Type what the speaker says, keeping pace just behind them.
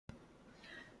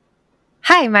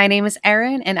Hi, my name is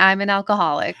Erin, and I'm an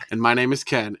alcoholic. And my name is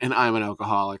Ken, and I'm an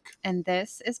alcoholic. And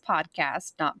this is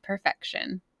Podcast Not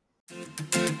Perfection.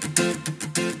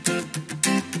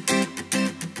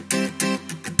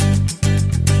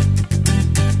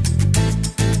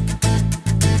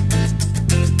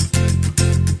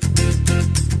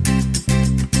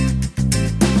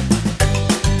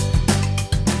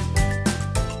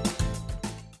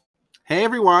 Hey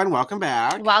everyone, welcome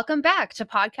back. Welcome back to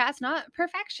Podcast Not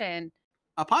Perfection,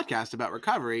 A podcast about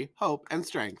recovery, hope, and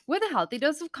strength. with a healthy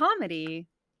dose of comedy.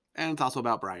 And it's also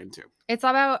about Brian, too. It's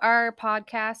about our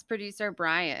podcast producer,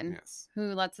 Brian, Yes.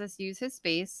 who lets us use his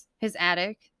space, his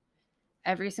attic,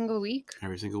 every single week.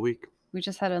 Every single week. We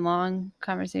just had a long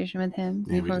conversation with him.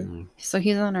 Yeah, we did. So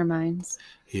he's on our minds.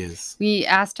 He is. We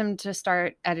asked him to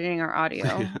start editing our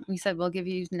audio. We said, we'll give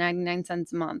you 99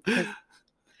 cents a month.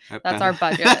 That's our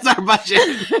budget. That's our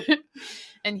budget.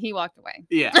 And he walked away.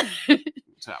 Yeah.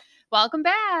 So. Welcome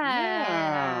back.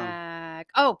 Yeah.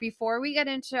 Oh, before we get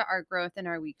into our growth and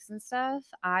our weeks and stuff,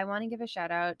 I want to give a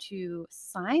shout out to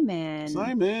Simon.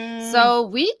 So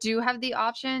we do have the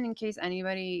option, in case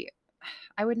anybody,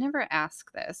 I would never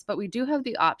ask this, but we do have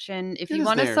the option. If you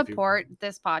want to support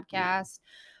this podcast,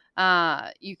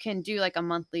 you can do like a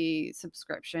monthly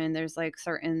subscription. There's like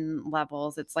certain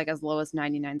levels. It's like as low as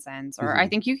 99 cents, or I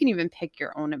think you can even pick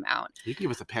your own amount. You can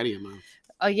give us a penny a month.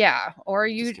 Yeah, or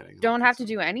you don't have to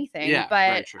do anything. Yeah,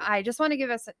 but I just want to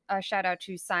give us a shout out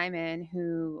to Simon,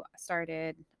 who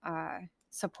started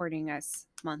supporting us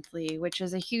monthly, which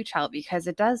is a huge help because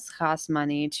it does cost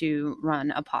money to run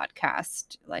a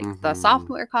podcast. Like the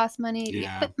software costs money, the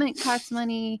equipment costs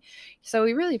money. So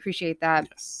we really appreciate that.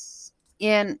 Yes.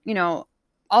 And,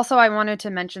 also I wanted to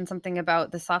mention something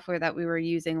about the software that we were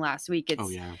using last week.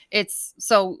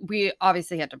 So we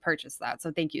obviously had to purchase that.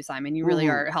 So thank you, Simon. You really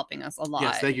are helping us a lot.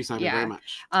 Yes, thank you, Simon, very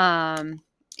much.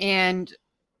 And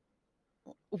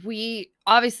we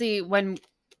obviously, when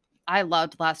I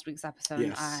loved last week's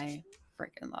episode, I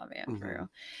freaking love Andrew.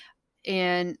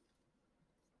 And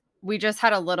we just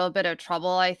had a little bit of trouble,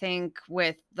 I think,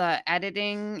 with the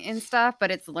editing and stuff, but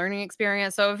it's a learning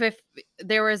experience. So if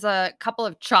there was a couple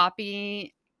of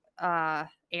choppy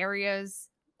areas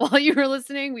while you were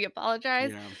listening, we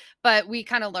apologize. But we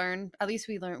kind of learned, at least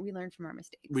we learned from our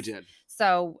mistakes. We did.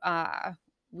 So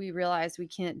we realized we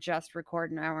can't just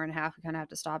record an hour and a half. We kind of have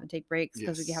to stop and take breaks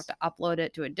because we have to upload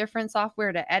it to a different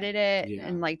software to edit it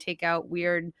and like take out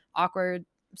weird, awkward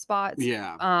spots.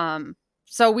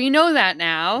 So we know that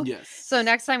now. Yes. So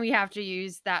next time we have to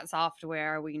use that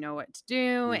software, we know what to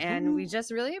do. And we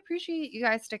just really appreciate you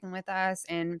guys sticking with us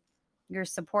and your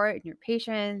support and your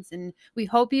patience. And we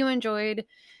hope you enjoyed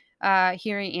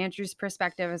hearing Andrew's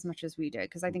perspective as much as we did,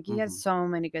 because I think he has so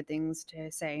many good things to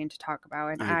say and to talk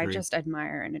about. And I just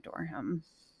admire and adore him.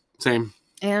 Same.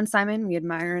 And Simon, we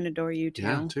admire and adore you too.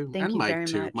 Yeah, too. Thank and you Mike very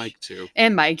too. much. Mike too.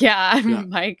 And Mike,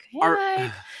 Mike. Hey,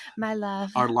 Mike, my love.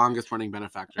 Our longest running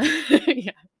benefactor.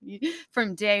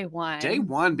 From day one. Day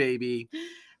one, baby.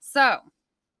 So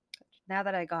now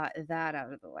that I got that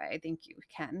out of the way, thank you,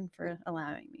 Ken, for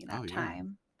allowing me that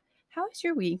time. How was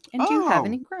your week? And do you have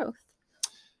any growth?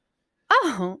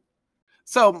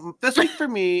 So this week for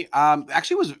me,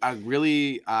 actually was a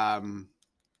really, I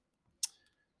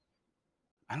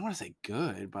don't want to say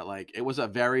good, but like it was a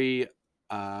very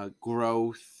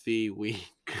growthy week.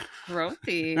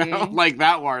 Growthy. I don't like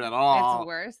that word at all. It's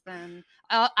worse than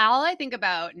all I think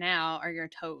about now are your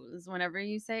toes whenever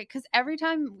you say it, because every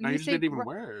time you say it even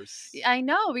worse. I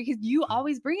know, because you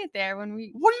always bring it there when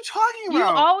we. What are you talking about?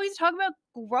 You always talk about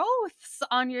growths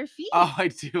on your feet. Oh, I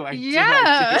do. I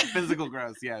do. Physical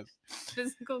growth. Yes.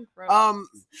 Physical growth.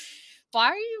 Why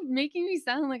are you making me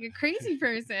sound like a crazy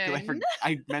person?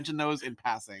 I mention those in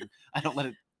passing. I don't let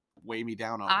it weigh me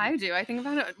down. I do. I think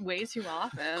about it way too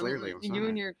often. Clearly, I'm sorry. You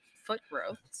and your foot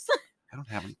growths. I don't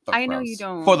have any foot I know growths. you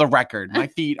don't. For the record, my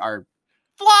feet are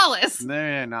flawless.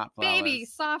 They're not flawless. Baby,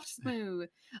 soft, smooth.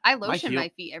 I lotion my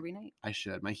feet every night. I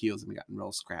should. My heels have gotten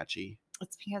real scratchy.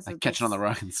 It's because I catch it on the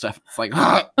rug and stuff. It's like,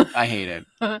 I hate it.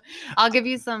 I'll give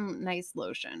you some nice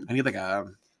lotion. I need like a...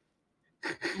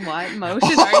 What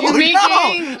motion are you making?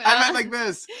 No! I meant like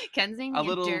this. Ken's making a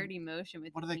little dirty motion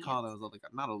with. What do they call those? Like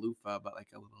not a loofah, but like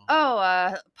a little.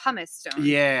 Oh, pumice stone.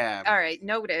 Yeah. All right,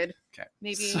 noted. Okay.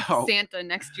 Maybe Santa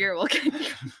next year will get you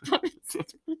pumice stone.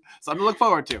 Something to look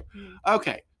forward to.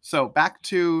 Okay, so back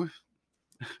to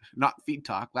not feet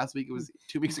talk. Last week it was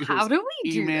 2 weeks ago. How do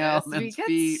we do email, this? We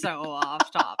get so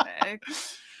off topic.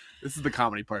 This is the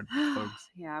comedy part, folks.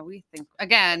 Yeah, we think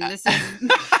again. This is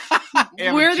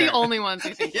we're the only ones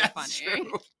who think it's funny.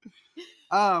 True.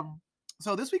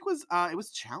 So this week was it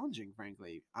was challenging,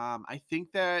 frankly. I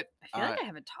think that I feel like I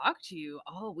haven't talked to you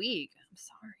all week. I'm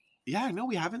sorry. Yeah, no,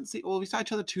 we haven't seen. Well, we saw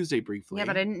each other Tuesday briefly. Yeah,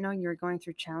 but I didn't know you were going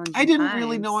through challenging I didn't times.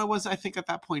 really know I was. I think at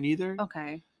that point either.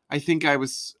 Okay. I think I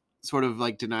was sort of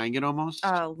like denying it almost.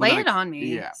 Oh, lay it on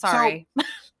me. Yeah. Sorry. So,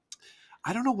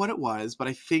 I don't know what it was, but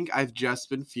I think I've just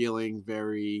been feeling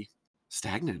very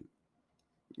stagnant.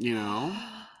 You know?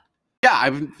 Yeah,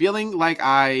 I've been feeling like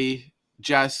I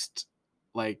just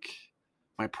like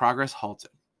my progress halted.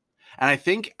 And I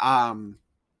think a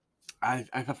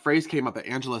phrase came up that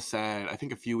Angela said, I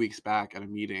think a few weeks back at a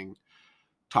meeting,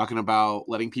 talking about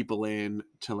letting people in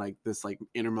to like this like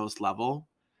innermost level.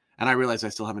 And I realized I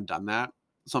still haven't done that.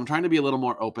 So I'm trying to be a little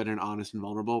more open and honest and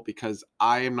vulnerable, because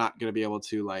I am not going to be able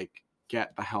to like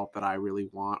get the help that I really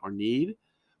want or need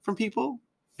from people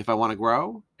if I want to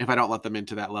grow, if I don't let them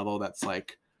into that level. That's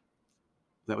like,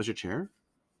 that was your chair?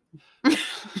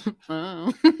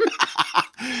 Oh.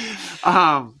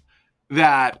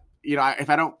 That, you know, if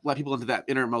I don't let people into that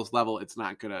innermost level,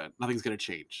 nothing's gonna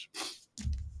change.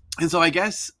 And so I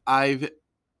guess I've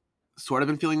sort of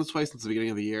been feeling this way since the beginning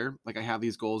of the year. Like, I have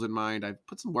these goals in mind. I've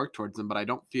put some work towards them, but I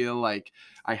don't feel like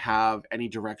I have any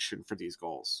direction for these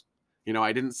goals. You know,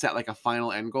 I didn't set like a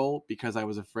final end goal because I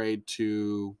was afraid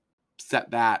to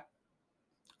set that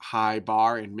high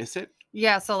bar and miss it.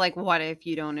 Yeah, so like, what if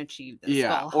you don't achieve this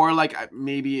goal? Or like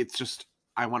maybe it's just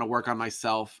I want to work on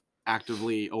myself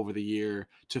actively over the year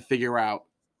to figure out,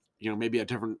 you know, maybe a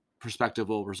different perspective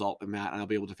will result in that, and I'll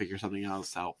be able to figure something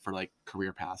else out for like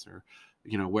career paths or,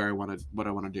 you know, what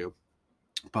I want to do.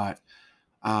 But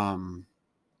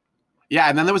yeah,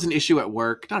 and then there was an issue at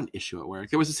work. Not an issue at work.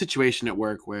 There was a situation at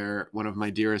work where one of my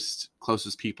dearest,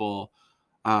 closest people,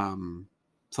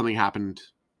 something happened,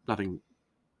 nothing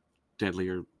deadly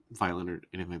or violent or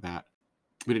anything like that.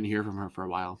 We didn't hear from her for a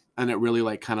while, and it really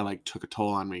like kind of like took a toll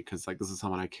on me, because like this is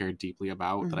someone I care deeply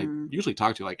about, that I usually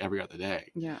talk to like every other day.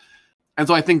 Yeah. And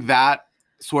so I think that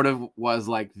sort of was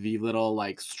like the little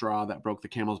like straw that broke the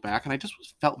camel's back, and I just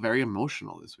felt very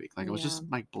emotional this week. Like it was just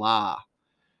like blah,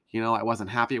 you know. I wasn't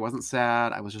happy, I wasn't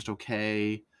sad, I was just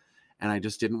okay, and I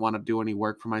just didn't want to do any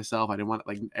work for myself. I didn't want,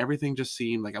 like, everything just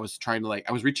seemed like I was trying to like,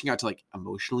 I was reaching out to like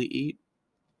emotionally eat,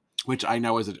 which I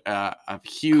know is a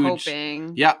huge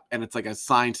coping. Yeah, and it's like a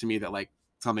sign to me that like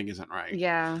something isn't right.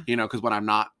 Yeah. You know, because when I'm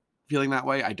not feeling that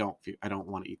way, I don't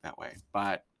want to eat that way.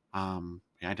 But yeah,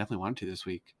 I definitely wanted to this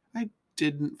week. I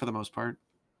didn't for the most part.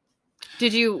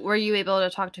 Were you able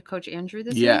to talk to Coach Andrew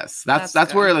this week? Yes,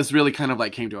 that's where this really kind of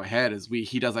like came to a head. Is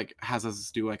he does like has us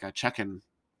do like a check-in,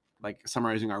 like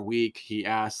summarizing our week. He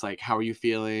asks like, how are you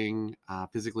feeling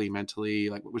physically, mentally?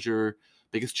 Like, what was your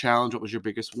biggest challenge? What was your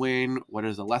biggest win? What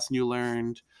is a lesson you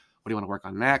learned? What do you want to work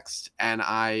on next? And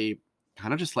I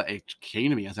kind of just let it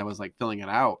came to me as I was like filling it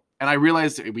out. And I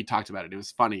realized we talked about it. It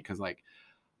was funny because like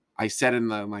I said in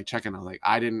my check-in, I was like,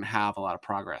 I didn't have a lot of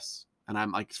progress. And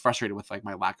I'm like frustrated with like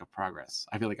my lack of progress.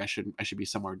 I feel like I should be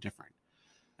somewhere different.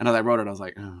 And as I wrote it, I was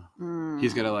like, oh,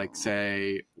 he's gonna like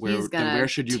say, where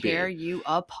should you be? Tear you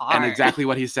apart. And exactly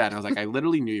what he said. And I was like, I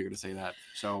literally knew you were gonna say that.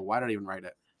 So why did I even write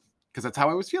it? Because that's how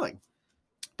I was feeling.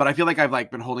 But I feel like I've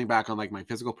like been holding back on like my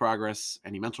physical progress,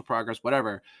 any mental progress,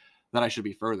 whatever, that I should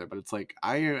be further. But it's like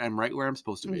I am right where I'm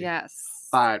supposed to be. Yes.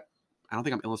 But I don't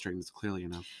think I'm illustrating this clearly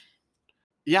enough.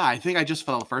 Yeah, I think I just,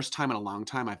 for the first time in a long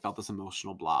time, I felt this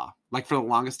emotional blah. Like for the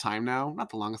longest time now, not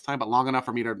the longest time, but long enough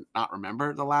for me to not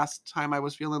remember the last time I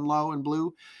was feeling low and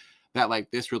blue, that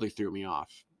like this really threw me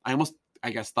off. I almost,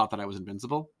 I guess, thought that I was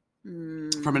invincible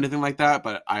from anything like that.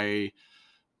 But I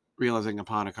realizing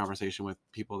upon a conversation with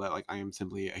people that like I am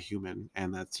simply a human,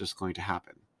 and that's just going to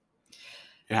happen.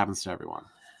 It happens to everyone.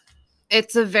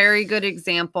 It's a very good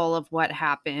example of what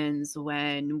happens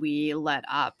when we let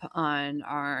up on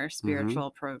our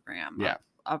spiritual program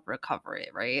of recovery,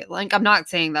 right? Like, I'm not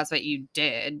saying that's what you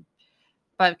did,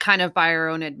 but kind of by your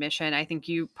own admission, I think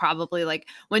you probably like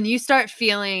when you start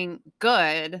feeling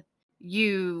good,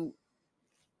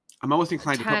 I'm always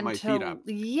inclined to put my feet up.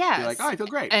 Yes. Be like, oh, I feel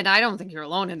great. And I don't think you're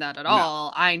alone in that at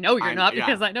all. I know you're not,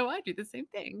 because I know I do the same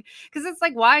thing. Because it's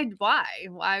like, why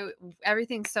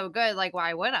everything's so good? Like,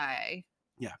 why would I?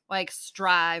 Yeah. Like,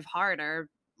 strive harder.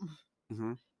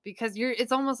 Because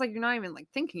it's almost like you're not even like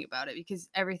thinking about it, because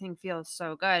everything feels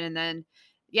so good. And then,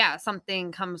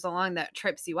 something comes along that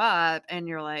trips you up and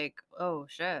you're like, oh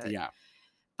shit. Yeah.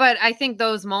 But I think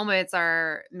those moments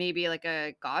are maybe like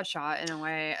a God shot in a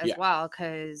way as well,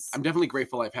 because I'm definitely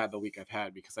grateful I've had the week I've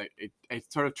had, because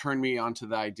it sort of turned me onto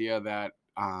the idea that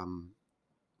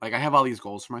like I have all these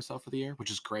goals for myself for the year,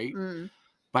 which is great.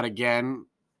 But again,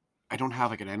 I don't have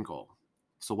like an end goal.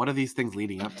 So what are these things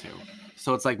leading up to?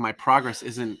 So it's like my progress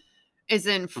isn't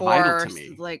isn't vital for to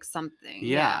me. like something.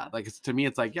 Yeah. Like to me,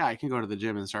 it's like, yeah, I can go to the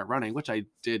gym and start running, which I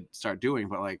did start doing,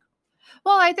 but like,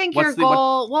 well, I think your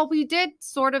goal, well, we did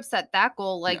sort of set that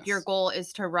goal. Like your Yes. goal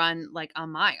is to run like a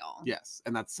mile. Yes.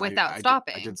 And that's without I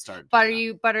stopping. I did start.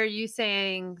 But are you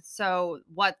saying, so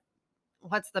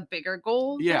what's the bigger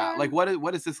goal? Yeah. there? Like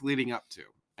what is this leading up to?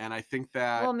 And I think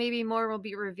that, Well, maybe more will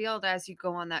be revealed as you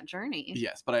go on that journey.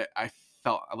 yes, but I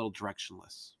felt a little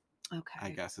directionless. Okay. I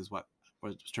guess is what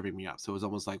was tripping me up. So it was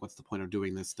almost like, what's the point of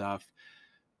doing this stuff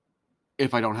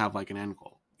if I don't have like an end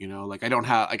goal? You know, like I don't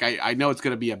have, like, I know it's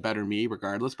going to be a better me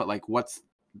regardless, but like what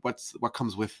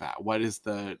comes with that? What is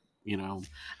the, you know?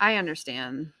 I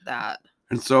understand that.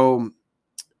 And so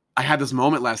I had this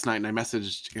moment last night and I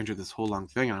messaged Andrew this whole long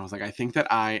thing. And I was like, I think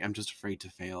that I am just afraid to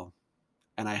fail.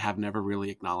 And I have never really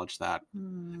acknowledged that.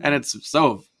 And it's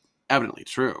so evidently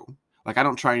true. Like I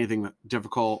don't try anything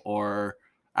difficult or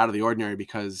out of the ordinary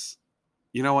because,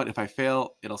 you know what, if I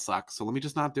fail, it'll suck. So let me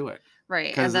just not do it.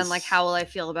 Right. And then like, how will I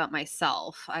feel about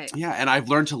myself? Yeah. And I've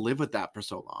learned to live with that for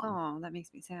so long. Oh, that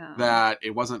makes me sad. That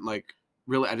it wasn't like,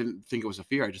 really, I didn't think it was a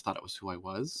fear. I just thought it was who I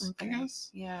was, okay. I guess.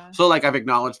 Yeah. So like I've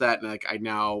acknowledged that, and like I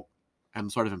now am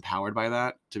sort of empowered by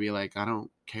that to be like, I don't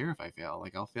care if I fail.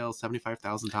 Like I'll fail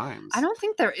 75,000 times. I don't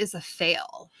think there is a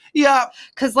fail. Yeah.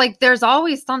 Because like there's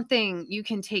always something you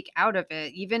can take out of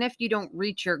it. Even if you don't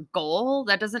reach your goal,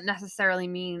 that doesn't necessarily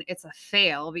mean it's a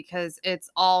fail, because it's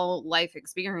all life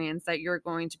experience that you're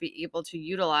going to be able to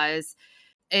utilize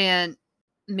and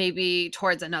maybe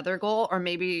towards another goal, or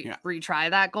maybe retry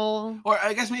that goal. Or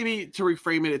I guess maybe to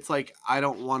reframe it, it's like, I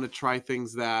don't want to try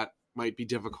things that might be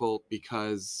difficult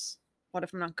because what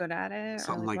if I'm not good at it?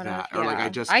 Something or like that. Or like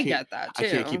I get that too. I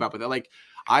can't keep up with it. Like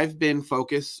I've been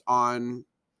focused on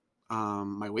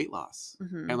my weight loss,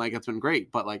 and like it's been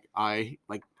great, but like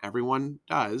like everyone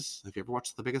does, if you ever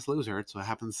watch The Biggest Loser, it's what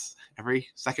happens every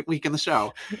second week in the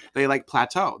show. They like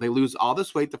plateau. They lose all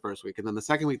this weight the first week, and then the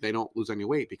second week they don't lose any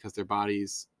weight because their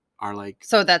bodies are like,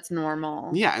 so that's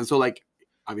normal. Yeah. And so like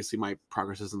obviously my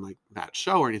progress isn't like that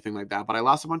show or anything like that, but I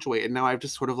lost a bunch of weight and now I've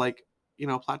just sort of like, you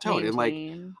know, plateaued. And like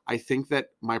I think that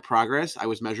my progress, I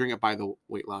was measuring it by the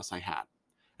weight loss I had.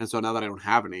 And so now that I don't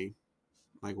have any,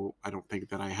 like, I don't think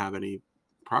that I have any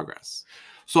progress.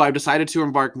 So I've decided to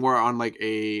embark more on like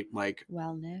a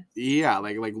wellness. Yeah,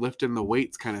 like lifting the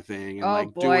weights kind of thing,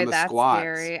 and doing the squats.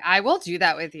 Scary. I will do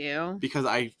that with you. Because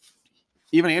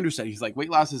even Andrew said, he's like,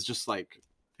 weight loss is just like,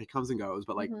 it comes and goes,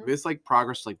 but like this like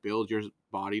progress to like build your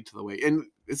body to the way. And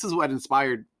this is what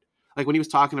inspired, like when he was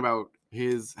talking about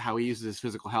how he uses his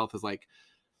physical health as like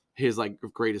his like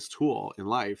greatest tool in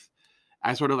life,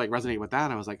 I sort of like resonated with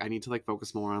that. I was like, I need to like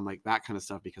focus more on like that kind of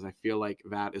stuff, because I feel like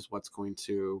that is what's going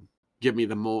to give me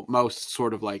the most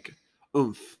sort of like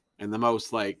oomph and the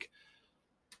most like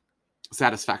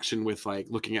satisfaction with like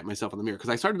looking at myself in the mirror.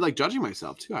 Because I started like judging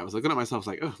myself too. I was looking at myself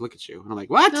like, oh, look at you. And I'm like,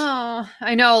 what? Oh,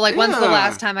 I know. Like when's the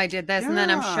last time I did this? And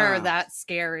then I'm sure that's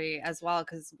scary as well.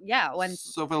 Because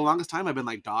so for the longest time I've been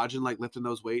like dodging like lifting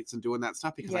those weights and doing that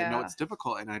stuff because I know it's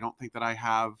difficult, and I don't think that I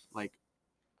have like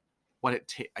what it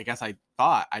takes. I guess I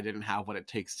thought I didn't have what it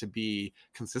takes to be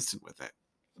consistent with it.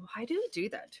 Why do we do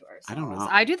that to ourselves? I don't know.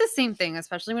 I do the same thing,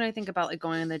 especially when I think about like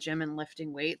going in the gym and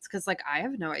lifting weights, because like I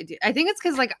have no idea. I think it's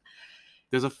because like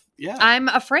I'm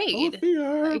afraid.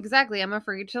 Exactly. I'm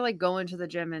afraid to like go into the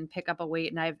gym and pick up a weight,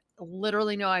 and I have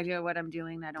literally no idea what I'm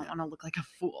doing. I don't want to look like a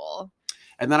fool.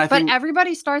 And then but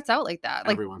everybody starts out like that.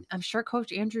 Like everyone. I'm sure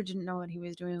Coach Andrew didn't know what he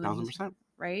was doing. 1,000%.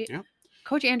 Right? Yeah.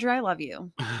 Coach Andrew, I love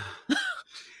you.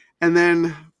 And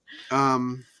then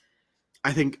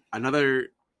I think another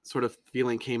sort of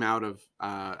feeling came out of,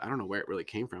 I don't know where it really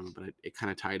came from, but it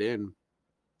kind of tied in,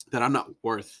 that I'm not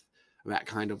worth that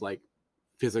kind of like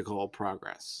physical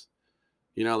progress.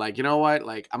 You know, like, you know what?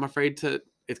 Like, I'm afraid it's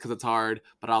because it's hard,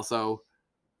 but also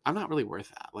I'm not really worth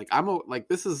that. Like,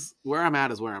 this is where I'm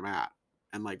at is where I'm at.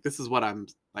 And like, this is what I'm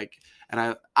like,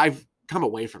 and I've come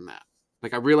away from that.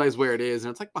 Like I realize where it is,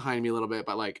 and it's like behind me a little bit,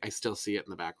 but like I still see it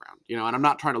in the background, you know. And I'm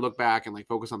not trying to look back and like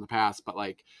focus on the past, but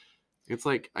like it's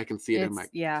like I can see it in my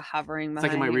hovering behind. It's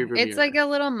like in my rearview mirror. It's like a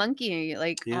little monkey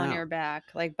like on your back,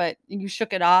 like, but you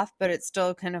shook it off, but it's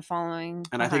still kind of following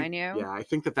behind you. Yeah, I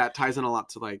think that ties in a lot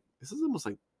to like, this is almost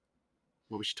like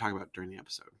what we should talk about during the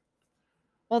episode.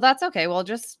 Well, that's okay. We'll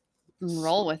just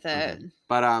roll with it. Okay.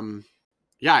 But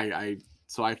yeah,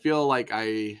 so I feel like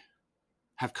I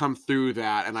have come through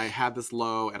that, and I had this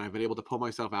low, and I've been able to pull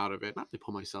myself out of it. Not to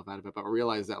pull myself out of it, but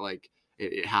realize that like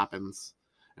it happens,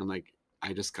 and like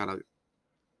I just gotta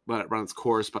let it run its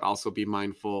course, but also be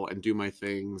mindful and do my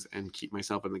things and keep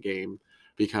myself in the game,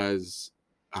 because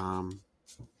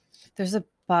there's a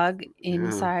bug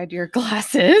inside your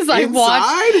glasses. Inside? I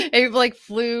watched it like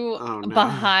flew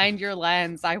behind your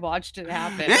lens. I watched it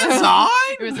happen.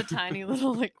 Inside? It was a tiny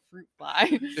little like fruit fly.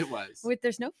 It was. Wait,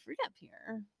 there's no fruit up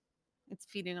here. It's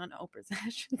feeding on Oprah's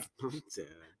ashes. I'm dead.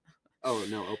 Oh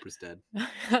no, Oprah's dead.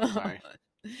 Sorry.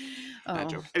 Bad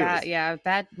joke.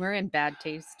 Bad. We're in bad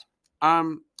taste.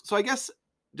 So I guess,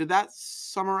 did that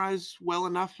summarize well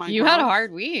enough my You growth? had a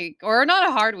hard week. Or not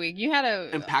a hard week. You had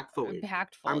a impactful week.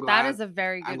 Impactful. That is a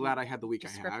very good I'm glad I had the week I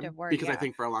had. Word, because I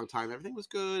think for a long time everything was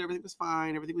good, everything was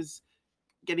fine, everything was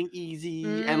getting easy.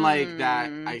 And like that,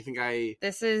 I think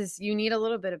you need a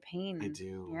little bit of pain. I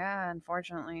do. Yeah,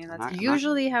 unfortunately. That's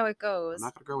usually how it goes. I'm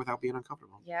not gonna grow without being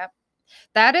uncomfortable. Yep.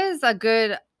 That is a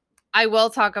good. I will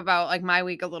talk about like my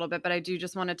week a little bit, but I do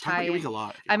just want to tie your week a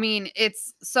lot. I mean,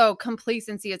 it's so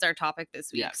complacency is our topic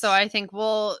this week. Yes. So I think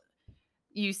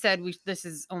you said this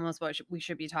is almost what we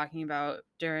should be talking about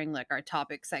during like our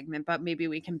topic segment, but maybe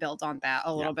we can build on that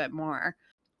a little bit more.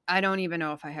 I don't even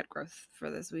know if I had growth for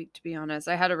this week, to be honest.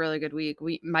 I had a really good week.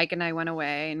 Mike and I went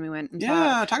away and we went and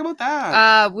talk about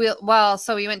that.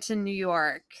 So we went to New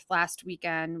York last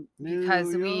weekend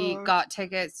because we got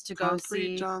tickets to go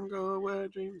see jungle where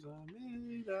dreams are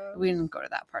made of. We didn't go to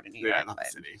that part of New York, not the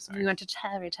city, sorry. We went to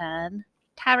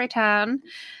Tarrytown,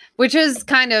 which is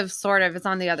kind of sort of, it's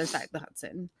on the other side of the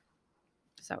Hudson.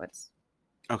 So it's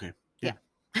okay. Yeah.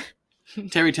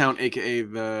 Tarrytown, aka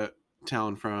the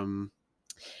town from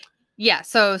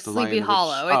so Sleepy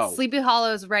Hollow. Sleepy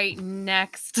Hollow's right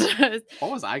next.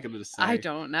 What was I going to say? I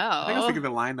don't know. I think I was thinking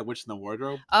the line, The Witch in the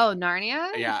Wardrobe. Oh, Narnia?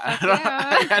 Yeah.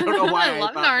 I don't know why. I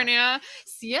love Narnia.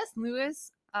 C.S.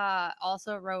 Lewis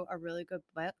also wrote a really good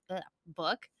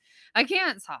book. I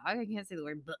can't talk. I can't say the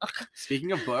word book.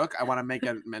 Speaking of book, I want to make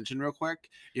a mention real quick.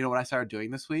 You know what I started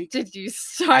doing this week? Did you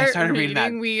start reading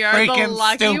that We Are the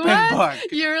Lucky Ones? Book.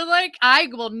 You're like, I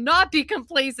will not be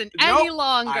complacent any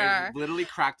longer. I literally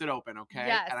cracked it open, okay?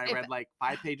 Yes, and I read like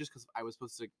 5 pages because I was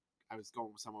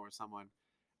going somewhere with someone.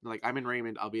 They're like, I'm in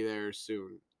Raymond. I'll be there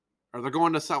soon. Or they're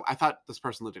going to I thought this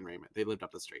person lived in Raymond. They lived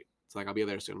up the street. So like, I'll be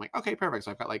there soon. I'm like, okay, perfect.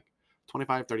 So I've got like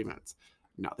 25, 30 minutes.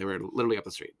 No, they were literally up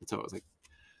the street. And so it was like,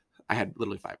 I had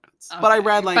literally 5 minutes, but I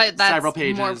read like several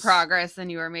pages. More progress than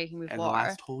you were making before. In the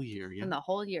last whole year, In the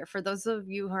whole year. For those of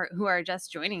you who are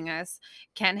just joining us,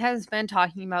 Ken has been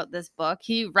talking about this book.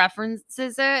 He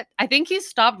references it. I think he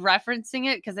stopped referencing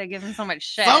it because I give him so much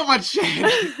shit. So much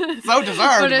shit. So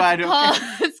deserved.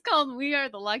 It's called We Are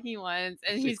the Lucky Ones,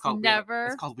 and it's called We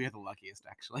Are the Luckiest,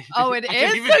 actually. Oh, it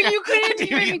is. So you couldn't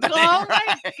even go. Oh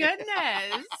my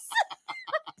goodness.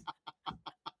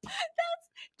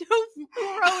 Who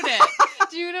wrote it?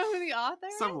 Do you know who the author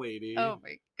is? Some lady. Oh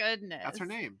my goodness. That's her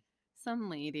name. Some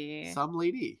lady. Some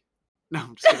lady. No,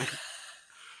 I'm just kidding.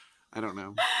 I don't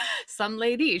know. Some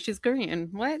lady. She's Korean.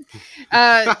 What?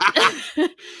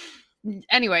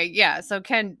 Anyway, yeah. So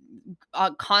Ken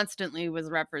constantly was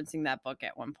referencing that book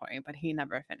at one point, but he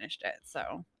never finished it.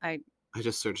 So I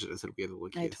just searched it and said We Are the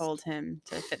Luckiest. I told him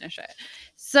to finish it.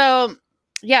 So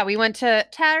yeah, we went to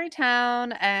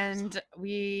Tarrytown and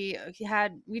we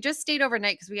just stayed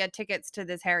overnight because we had tickets to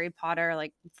this Harry Potter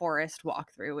like forest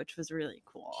walkthrough, which was really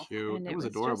cool. Cute. And it was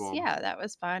adorable. That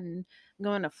was fun. I'm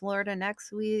going to Florida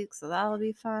next week, so that'll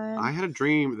be fun. I had a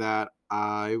dream that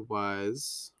I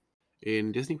was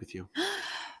in Disney with you.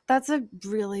 That's a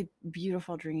really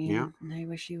beautiful dream. Yeah. And I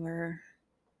wish you were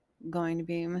going to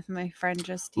be with my friend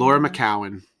Justine. Laura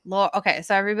McCowan. Okay,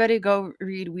 so everybody go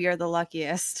read We Are the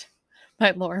Luckiest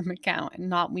by Laura McCowan,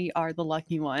 not We Are the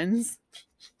Lucky Ones.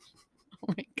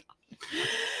 Oh my god.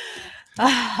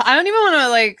 I don't even want to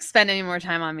like spend any more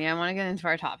time on me. I want to get into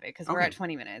our topic because we're at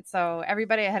 20 minutes. So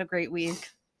everybody, I had a great week.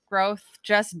 Growth,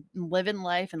 just living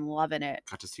life and loving it.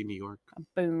 Got to see New York.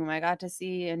 Boom. I got to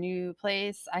see a new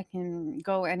place. I can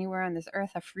go anywhere on this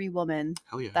earth, a free woman.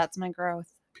 Hell yeah. That's my growth.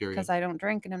 Period. Because I don't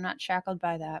drink and I'm not shackled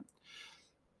by that.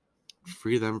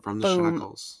 Free them from the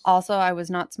shackles. Also, I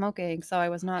was not smoking, so I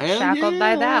was not shackled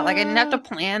by that. Like I didn't have to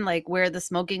plan like where the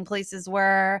smoking places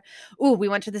were. Ooh, we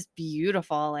went to this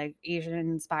beautiful like Asian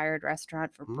inspired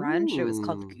restaurant for brunch. It was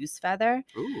called Goose Feather.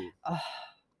 Ooh. Oh.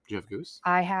 Did you have goose?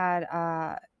 I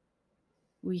had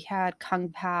we had Kung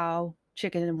Pao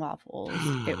chicken and waffles.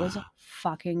 It was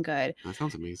fucking good. That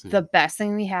sounds amazing. The best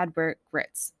thing we had were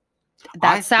grits.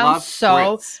 That sounds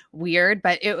so weird,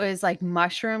 but it was like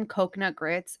mushroom coconut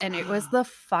grits, and it was the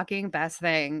fucking best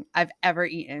thing I've ever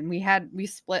eaten. We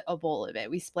split a bowl of it.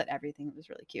 We split everything. It was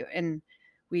really cute. And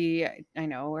I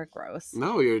know we're gross.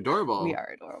 No, you're adorable. We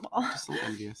are adorable. Just so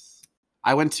envious.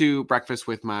 I went to breakfast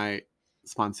with my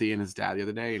sponsee and his dad the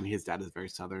other day, and his dad is very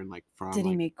southern, like from. Did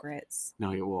he make grits?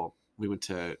 No, we went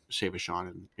to Chez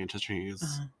Vachon in Manchester. And he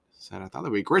was said I thought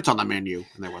there'd be grits on the menu,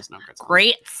 and there was no grits.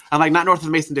 Grits. I'm like, not north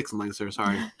of Mason-Dixon, sir.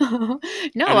 Sorry. No,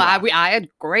 Anyway. I had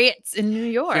grits in New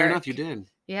York. Fair enough, you did.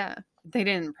 Yeah, they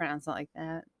didn't pronounce it like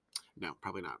that. No,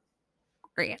 probably not.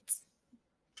 Grits.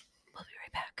 We'll be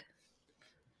right back.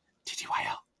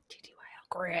 TTYL.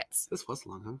 Grits. This was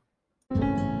long, huh?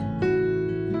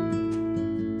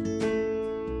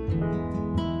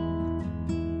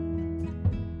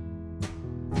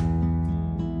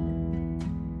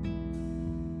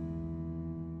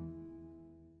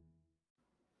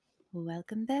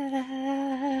 Welcome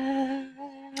back.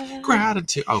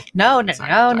 Gratitude. Oh no.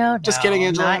 Just kidding,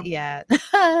 Angela. Not yet.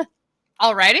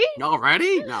 Already?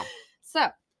 Already? No. So,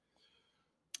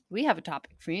 we have a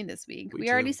topic for you this week. We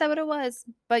do. already said what it was,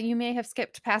 but you may have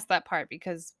skipped past that part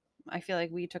because I feel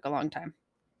like we took a long time.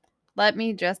 Let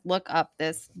me just look up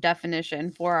this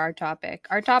definition for our topic.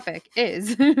 Our topic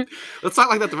is... Let's talk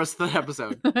like that the rest of the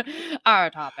episode. Our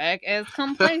topic is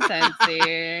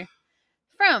complacency.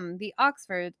 From the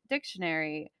Oxford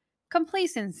Dictionary,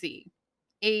 complacency,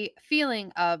 a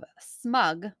feeling of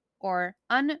smug or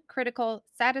uncritical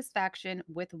satisfaction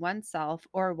with oneself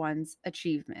or one's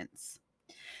achievements.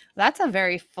 That's a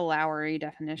very flowery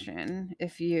definition,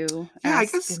 if you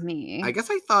ask me. I guess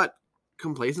I thought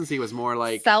complacency was more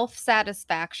like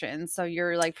self-satisfaction. So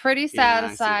you're like pretty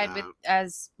satisfied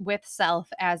with self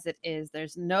as it is.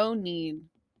 There's no need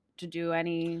to do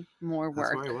any more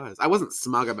work. That's why I wasn't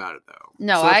smug about it though.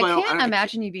 No, so I can't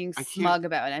imagine you being smug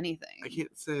about anything. I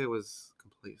can't say it was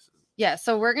complacent. Yeah,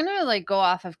 so we're gonna like go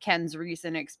off of Ken's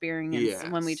recent experience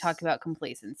when we talk about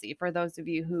complacency. For those of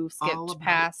you who skipped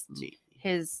past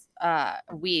his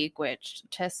week, which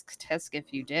tisk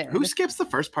if you did. Who skips the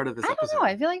first part of this episode? I don't know.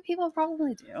 I feel like people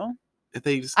probably do. If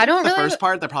they skip the first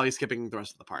part, they're probably skipping the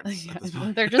rest of the parts.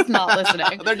 Yeah, they're just not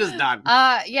listening. They're just done.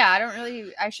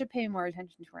 I should pay more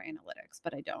attention to our analytics,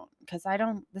 but I don't, because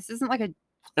this isn't like a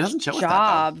it doesn't show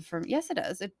job us that, from. Yes, it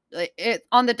does. It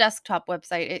on the desktop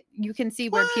website. You can see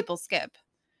where people skip.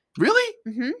 Really?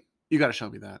 Mm-hmm. You got to show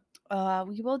me that.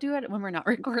 We will do it when we're not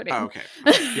recording. Oh, okay.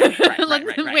 Yeah,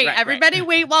 right, everybody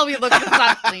wait while we look this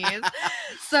up, please.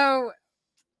 So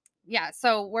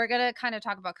we're gonna kind of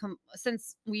talk about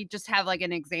since we just have like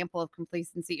an example of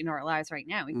complacency in our lives right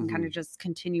now, we can kind of just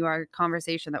continue our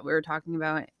conversation that we were talking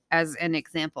about as an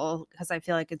example, because I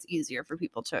feel like it's easier for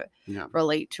people to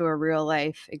relate to a real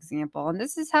life example, and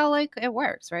this is how like it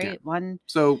works, right?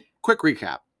 So quick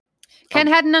recap. Ken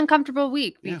had an uncomfortable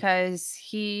week because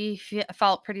he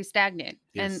felt pretty stagnant.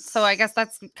 Yes. And so I guess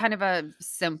that's kind of a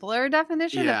simpler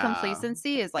definition of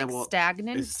complacency is like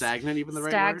stagnant. Is stagnant even the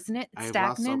right word?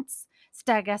 Stagnance.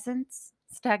 Stagnescence.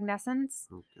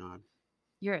 Oh, God.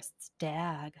 You're a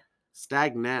stag.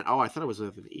 Stagnant. Oh, I thought it was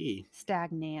with an E.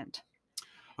 Stagnant.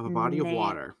 Of a body of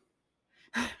water.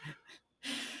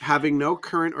 Having no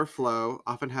current or flow,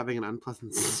 often having an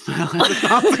unpleasant smell.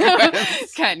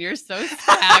 Ken, you're so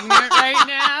stagnant right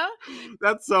now.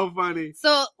 That's so funny.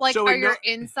 So, like, are your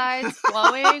insides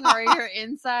flowing, or are your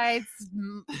insides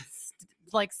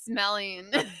like smelling,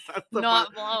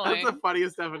 not flowing? That's the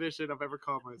funniest definition I've ever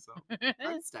called myself.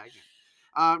 I'm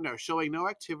stagnant. No, showing no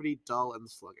activity, dull and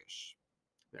sluggish.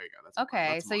 There you go. That's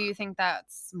okay. So you think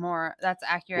that's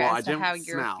accurate as to how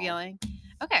you're feeling?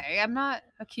 Okay, I'm not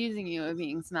accusing you of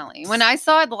being smelly. When I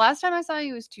saw it, the last time I saw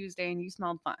you was Tuesday, and you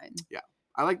smelled fine. Yeah,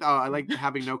 I like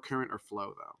having no current or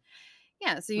flow though.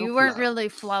 Yeah, so you weren't really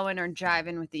flowing or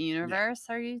jiving with the universe.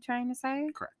 Yeah. Are you trying to say?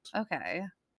 Correct. Okay.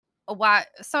 Why?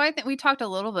 So I think we talked a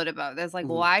little bit about this. Like,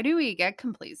 why do we get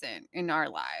complacent in our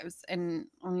lives? And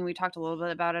I mean, we talked a little bit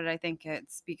about it. I think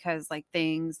it's because like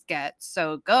things get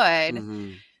so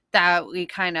good that we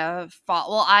kind of fall.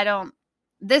 Well,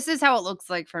 this is how it looks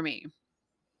like for me.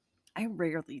 I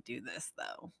rarely do this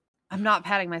though. I'm not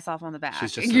patting myself on the back.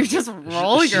 You just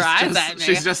roll your eyes at me.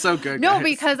 She's just so good. No, guys.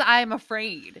 Because I'm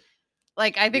afraid.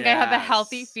 Like, I think I have a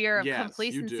healthy fear of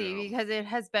complacency because it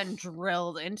has been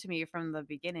drilled into me from the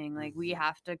beginning. Like, we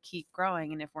have to keep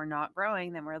growing. And if we're not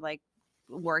growing, then we're like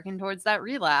working towards that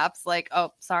relapse. Like,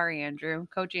 oh, sorry, Andrew.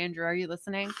 Coach Andrew, are you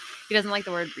listening? He doesn't like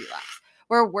the word relapse.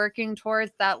 We're working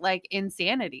towards that like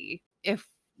insanity if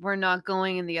we're not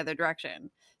going in the other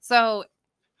direction. So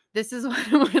this is what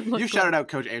it would look like. You shouted out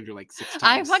Coach Andrew like 6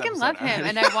 times. I fucking love him,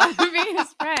 and I want to be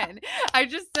his friend. I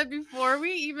just said before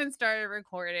we even started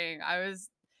recording, I was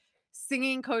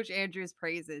singing Coach Andrew's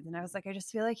praises, and I was like, I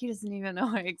just feel like he doesn't even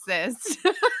know I exist.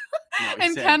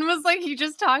 And Ken was like, he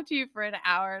just talked to you for an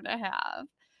hour and a half.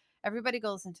 Everybody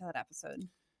go listen to that episode.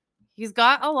 He's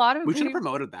got a lot of... We should have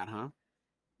promoted that, huh?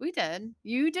 We did.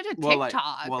 You did a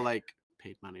TikTok. Like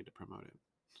paid money to promote it.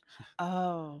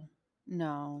 Oh.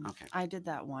 No. Okay. I did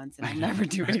that once and I'll never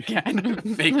do it again.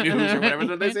 Fake news or whatever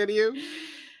did they say to you?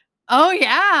 Oh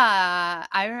yeah.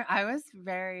 I was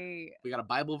very. We got a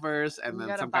Bible verse, and We then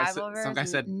got a some guy Bible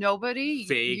verse. said Nobody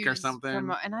fake or used something.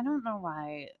 and I don't know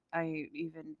why I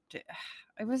even did.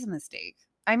 It was a mistake.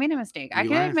 I made a mistake. We I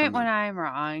can learn admit from when them. I'm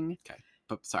wrong. Okay.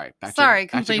 But sorry. Back to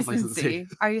complacency.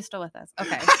 Are you still with us?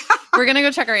 Okay. We're going to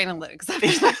go check our analytics.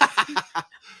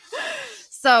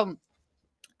 So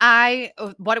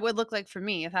what it would look like for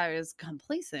me if I was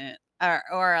complacent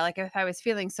or like if I was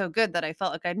feeling so good that I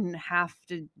felt like I didn't have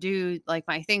to do like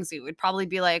my things, it would probably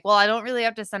be like, well, I don't really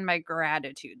have to send my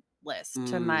gratitude list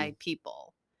to my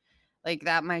people. Like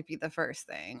that might be the first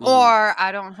thing. Or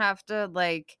I don't have to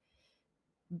like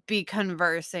be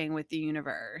conversing with the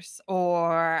universe,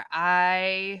 or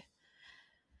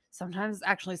sometimes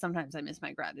I miss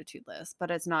my gratitude list, but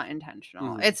it's not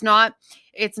intentional. It's not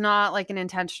like an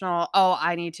intentional, oh,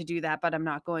 I need to do that, but I'm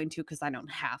not going to because I don't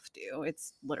have to.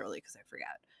 It's literally because I forget.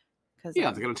 It's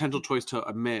like an intentional choice to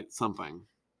admit something.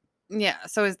 Yeah.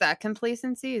 So is that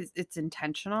complacency? It's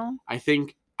intentional? I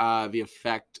think the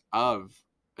effect of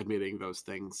admitting those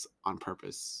things on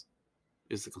purpose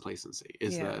is the complacency,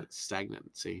 is the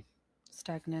stagnancy.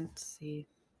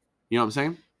 You know what I'm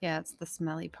saying? Yeah, it's the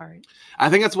smelly part. I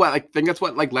think that's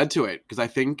what led to it, because I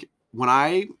think when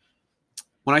I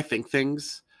think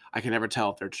things, I can never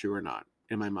tell if they're true or not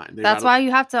in my mind. That's why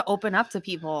you have to open up to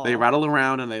people. They rattle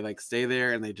around and they like stay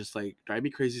there and they just like drive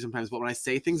me crazy sometimes. But when I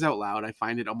say things out loud, I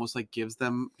find it almost like gives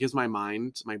my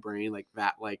mind, my brain, like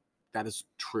that is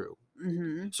true.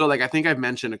 Mm-hmm. So like I think I've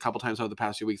mentioned a couple times over the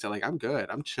past few weeks that like I'm good,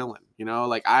 I'm chilling, you know,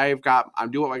 like I'm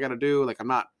doing what I gotta do. Like I'm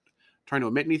not trying to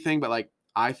admit anything, but like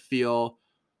I feel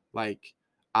like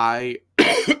I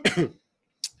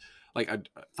like a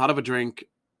thought of a drink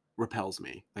repels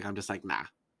me. Like I'm just like, nah,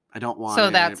 I don't want it. So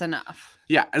that's enough.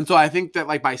 Yeah. And so I think that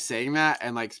like by saying that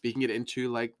and like speaking it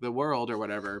into like the world or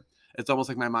whatever, it's almost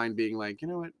like my mind being like, you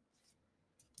know what,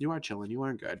 you are chilling, you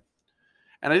are good.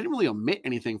 And I didn't really omit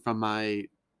anything from my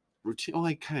routine. Well,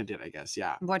 I kind of did, I guess.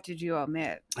 Yeah. What did you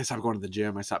omit? I stopped going to the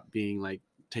gym. I stopped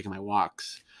taking my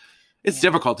walks. It's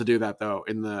difficult to do that though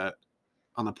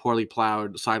on the poorly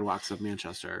plowed sidewalks of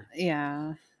Manchester.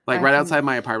 Yeah. Like right outside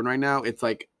my apartment right now, it's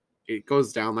like it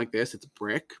goes down like this. It's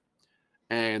brick,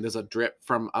 and there's a drip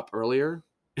from up earlier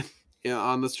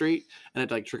on the street, and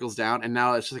it like trickles down, and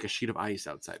now it's just like a sheet of ice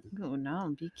outside. Oh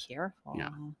no, be careful. Yeah.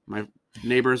 My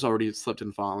neighbor's already slipped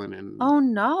and fallen, and oh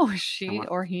no, is she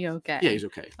or he okay? Yeah, he's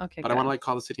okay. Okay. But good. I want to like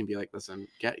call the city and be like, listen,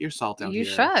 get your salt down here. You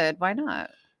should. Why not?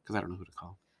 Because I don't know who to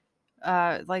call.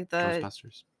 Like the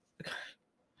Ghostbusters.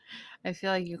 I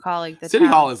feel like you call like the City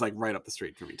Hall is like right up the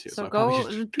street for me too. So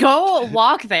go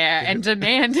walk there and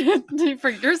demand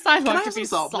for your sidewalk to be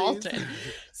salted.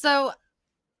 So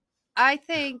I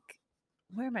think,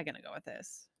 where am I going to go with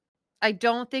this? I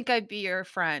don't think I'd be your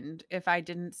friend if I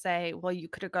didn't say, well, you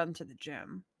could have gone to the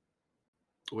gym.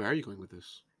 Where are you going with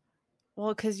this?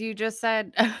 Well, because you just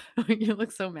said, you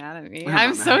look so mad at me.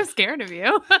 I'm so scared of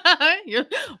you.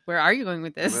 Where are you going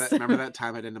with this? Remember that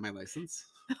time I didn't have my license?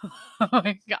 Oh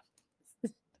my God.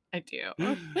 I do.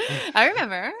 I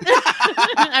remember.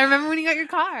 I remember when you got your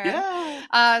car.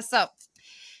 Yeah. So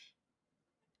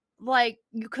like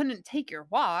you couldn't take your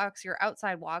walks, your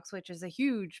outside walks, which is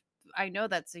I know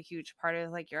that's a huge part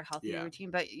of like your healthy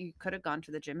routine, but you could have gone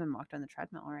to the gym and walked on the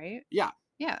treadmill, right? Yeah.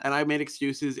 Yeah. And I made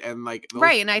excuses, and like those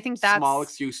right. And I think that small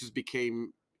excuses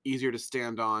became easier to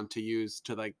stand on to use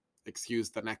to like excuse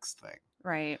the next thing.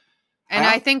 Right. And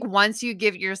I think once you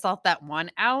give yourself that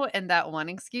one out and that one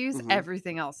excuse,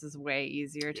 everything else is way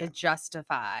easier to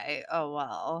justify. Oh,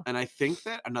 well. And I think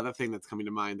that another thing that's coming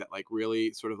to mind that like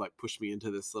really sort of like pushed me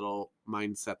into this little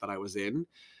mindset that I was in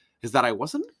is that I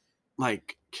wasn't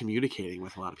like communicating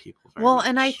with a lot of people. Well,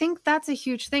 and I think that's a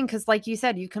huge thing because like you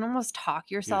said, you can almost talk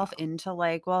yourself into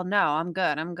like, well, no, I'm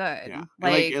good. Yeah.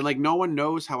 Like no one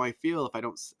knows how I feel if I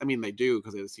don't, I mean, they do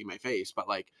because they see my face, but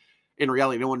like, in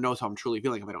reality, no one knows how I'm truly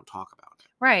feeling if I don't talk about it.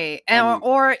 Right. And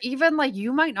or even like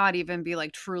you might not even be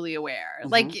like truly aware.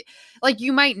 Like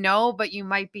you might know, but you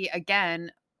might be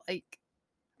again like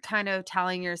kind of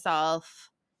telling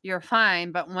yourself you're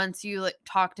fine. But once you like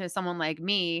talk to someone like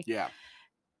me,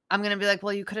 I'm gonna be like,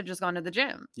 well, you could have just gone to the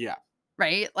gym. Yeah.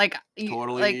 Right. Like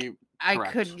totally. Like I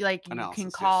could like you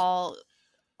can call.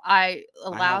 I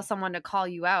allow someone to call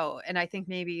you out, and I think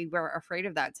maybe we're afraid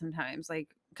of that sometimes, like.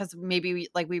 Because maybe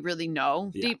we really know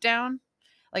deep down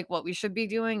like what we should be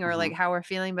doing or like how we're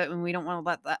feeling, but when we don't want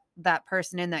to let that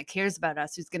person in that cares about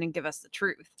us who's going to give us the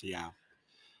truth. Yeah.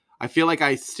 I feel like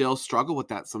I still struggle with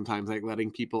that sometimes, like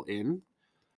letting people in.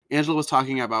 Angela was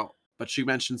talking about, but she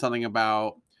mentioned something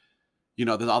about you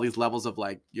know, there's all these levels of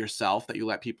like yourself that you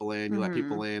let people in. You let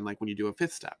people in like when you do a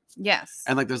fifth step. Yes.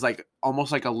 And like there's like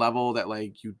almost like a level that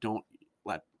like you don't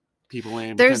let people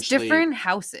in. There's different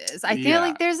houses. I feel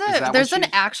like there's an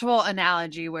actual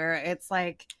analogy where it's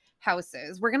like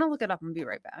houses. We're gonna look it up and be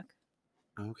right back.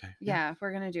 Okay. Yeah,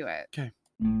 we're gonna do it. Okay.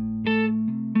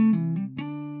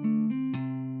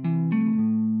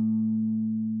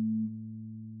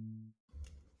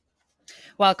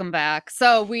 Welcome back.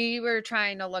 So we were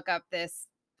trying to look up this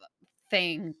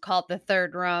thing called the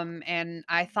third room, and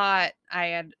I thought I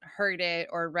had heard it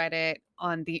or read it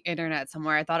on the internet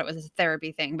somewhere. I thought it was a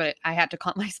therapy thing, but I had to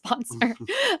call my sponsor.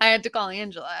 I had to call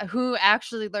Angela, who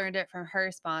actually learned it from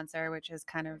her sponsor, which is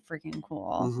kind of freaking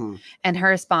cool. And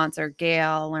her sponsor,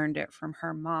 Gail, learned it from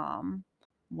her mom,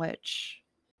 which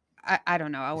I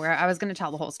don't know where I was going to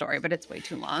tell the whole story, but it's way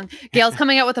too long. Gail's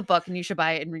coming out with a book and you should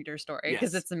buy it and read her story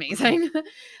because it's amazing.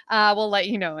 We'll let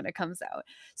you know when it comes out.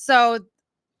 So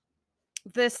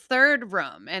this third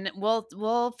room, and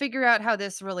we'll figure out how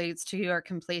this relates to your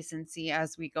complacency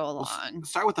as we go along. We'll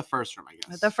start with the first room, I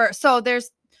guess. The first,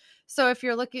 so if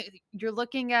you're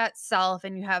looking at self,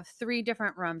 and you have 3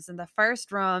 different rooms, and the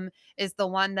first room is the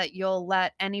one that you'll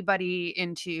let anybody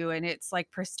into, and it's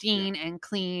like pristine and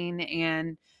clean,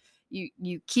 and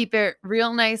you keep it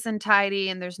real nice and tidy,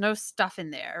 and there's no stuff in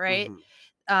there, right?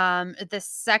 The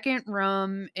second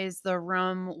room is the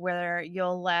room where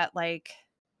you'll let like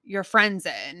your friends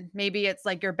in. Maybe it's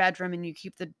like your bedroom and you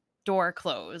keep the door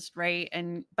closed, right?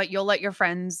 But you'll let your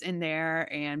friends in there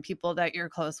and people that you're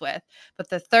close with. But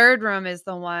the third room is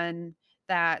the one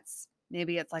that's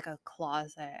maybe it's like a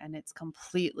closet, and it's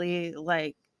completely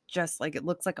like just like it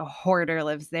looks like a hoarder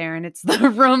lives there, and it's the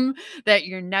room that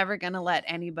you're never going to let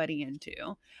anybody into.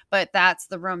 But that's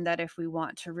the room that if we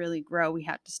want to really grow, we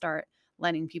have to start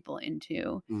letting people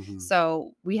into.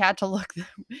 So we had to look.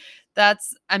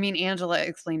 Angela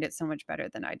explained it so much better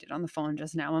than I did on the phone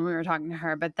just now when we were talking to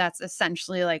her, but that's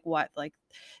essentially like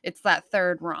it's that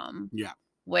third room. Yeah.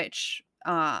 Which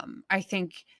I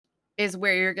think is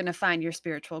where you're going to find your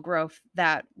spiritual growth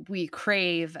that we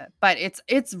crave, but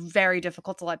it's very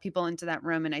difficult to let people into that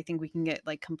room. And I think we can get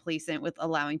like complacent with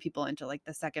allowing people into like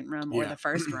the second room or the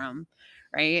first room.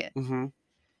 Right.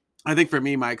 I think for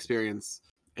me, my experience,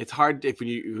 it's hard when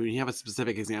you have a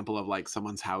specific example of like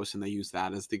someone's house and they use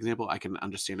that as the example, I can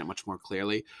understand it much more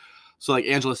clearly. So like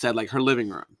Angela said, like her living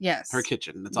room, her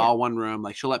kitchen, it's all one room.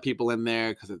 Like she'll let people in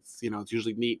there because it's, it's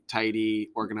usually neat, tidy,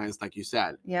 organized, like you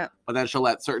said. Yeah. But then she'll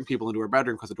let certain people into her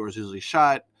bedroom because the door is usually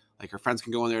shut. Like her friends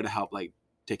can go in there to help, like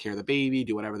take care of the baby,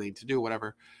 do whatever they need to do,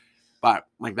 whatever. But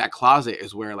like that closet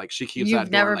is where like she keeps that door.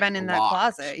 You've never been in that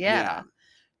closet. Yeah.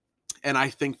 And I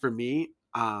think for me,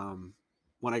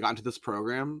 when I got into this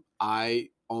program, I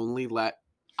barely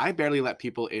let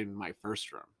people in my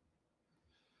first room.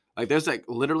 Like there's like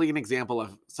literally an example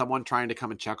of someone trying to come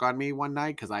and check on me one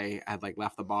night because I had like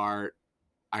left the bar,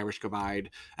 Irish goodbye,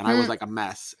 and I was like a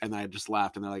mess, and I just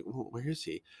left, and they're like, where is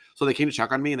he? So they came to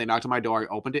check on me, and they knocked on my door.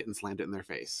 I opened it and slammed it in their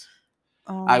face.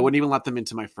 I wouldn't even let them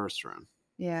into my first room.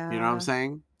 Yeah. You know what I'm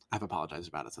saying? I've apologized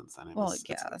about it since then.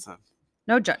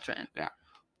 No judgment. Yeah.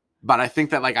 But I think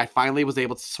that like I finally was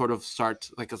able to sort of start,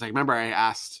 like, because I remember I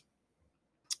asked,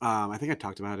 I think I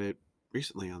talked about it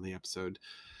recently on the episode.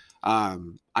 I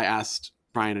asked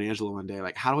Brian and Angela one day,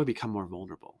 like, how do I become more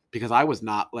vulnerable? Because I was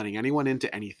not letting anyone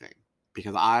into anything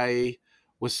because I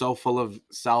was so full of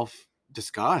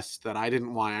self-disgust that I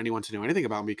didn't want anyone to know anything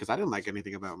about me because I didn't like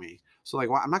anything about me. So like,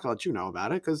 well, I'm not going to let you know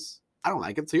about it because I don't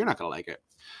like it. So you're not going to like it.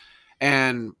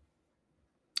 And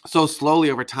so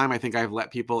slowly over time, I think I've let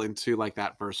people into like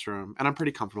that first room, and I'm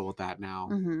pretty comfortable with that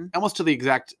now. Almost to the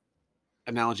exact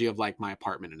analogy of like my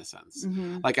apartment in a sense.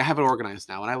 Like I have it organized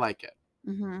now and I like it.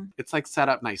 It's like set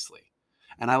up nicely,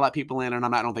 and I let people in, and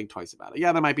I don't think twice about it.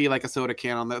 Yeah, there might be like a soda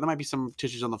can on there. There might be some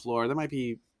tissues on the floor. There might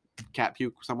be cat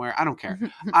puke somewhere. I don't care.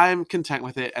 I'm content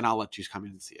with it, and I'll let you come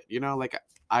in and see it. Like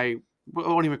I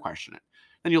won't even question it.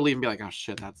 Then you'll leave and be like, oh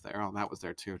shit, that's there. Oh, that was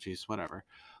there too. Jeez, whatever.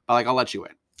 But like, I'll let you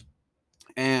in.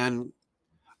 And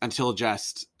until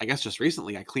just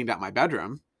recently, I cleaned out my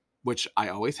bedroom, which I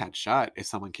always had shut if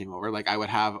someone came over. Like I would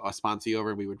have a sponsee over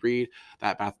and we would read,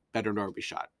 that bedroom door would be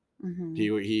shut. I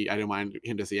didn't mind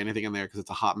him to see anything in there because it's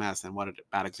a hot mess. And what a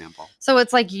bad example. So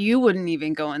it's like you wouldn't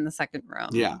even go in the second room.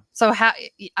 Yeah. So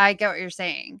I get what you're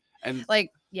saying. And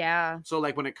like, yeah. So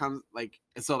like when it comes like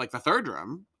the third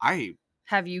room,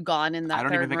 have you gone in that? I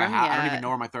don't even think I don't even know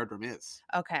where my third room is.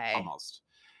 Okay. Almost.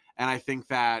 And I think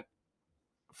that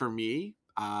for me,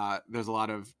 there's a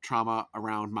lot of trauma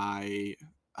around my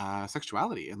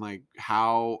sexuality and like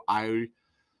how I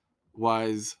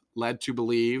was led to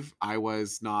believe I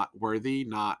was not worthy,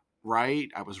 not right.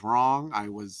 I was wrong. I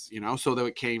was, so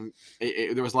there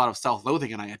there was a lot of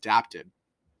self-loathing, and I adapted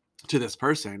to this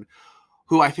person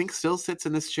who I think still sits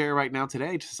in this chair right now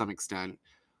today to some extent,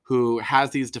 who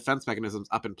has these defense mechanisms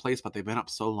up in place, but they've been up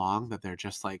so long that they're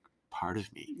just like part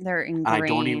of me. They're ingrained.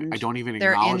 And I don't even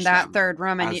They're acknowledge in that them third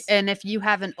room, and if you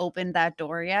haven't opened that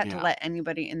door yet to let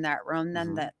anybody in that room,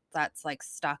 then that's like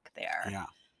stuck there. Yeah.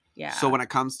 Yeah. So when it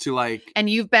comes to like, and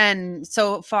you've been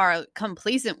so far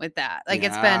complacent with that, like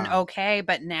it's been okay,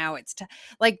 but now it's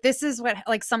like this is what,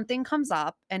 like something comes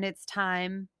up and it's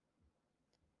time.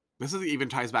 This even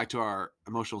ties back to our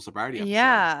emotional sobriety episode.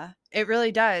 Yeah, it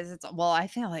really does. I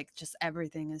feel like just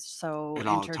everything is so it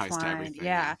all intertwined. ties to everything.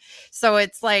 Yeah. So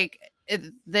it's like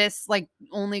this, like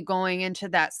only going into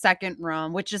that second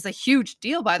room, which is a huge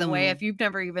deal, by the way. If you've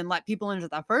never even let people into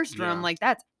the first room, like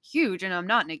that's huge, and I'm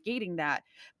not negating that.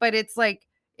 But it's like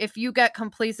if you get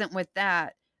complacent with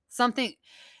that, something's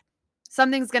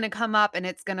going to come up and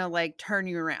it's going to like turn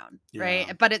you around,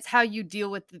 right? But it's how you deal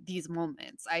with these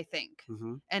moments, I think.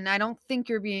 And I don't think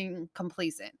you're being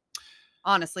complacent,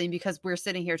 honestly, because we're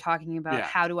sitting here talking about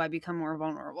how do I become more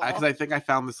vulnerable? Because I think I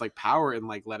found this like power in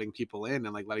like letting people in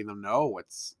and like letting them know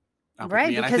what's up right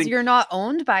with me. Because you're not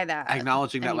owned by that.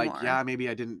 Acknowledging anymore. That, like, maybe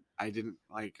I didn't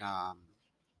like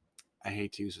I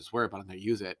hate to use this word, but I'm gonna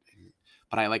use it.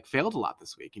 But I like failed a lot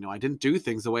this week. I didn't do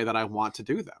things the way that I want to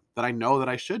do them, that I know that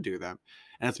I should do them.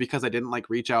 And it's because I didn't like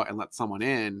reach out and let someone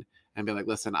in and be like,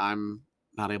 listen, I'm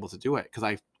not able to do it. Because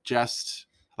I just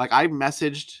like, I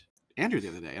messaged Andrew the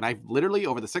other day, and I literally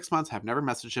over the 6 months have never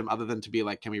messaged him other than to be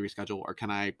like, can we reschedule, or can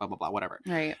I blah, blah, blah, whatever.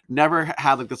 Right. Never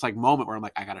had like this like moment where I'm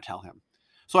like, I got to tell him.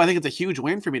 So I think it's a huge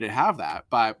win for me to have that,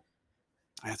 but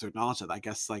I have to acknowledge that I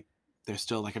guess like there's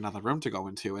still like another room to go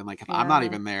into, and like if I'm not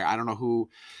even there, I don't know who.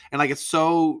 And like it's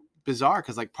so bizarre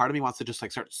because like part of me wants to just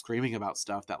like start screaming about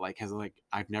stuff that like has like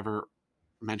I've never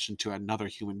mentioned to another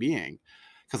human being,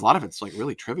 because a lot of it's like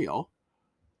really trivial.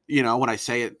 When I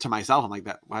say it to myself, I'm like,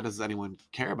 that why does anyone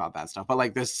care about that stuff? But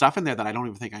like there's stuff in there that I don't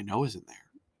even think I know is in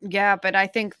there. Yeah, but I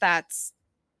think that's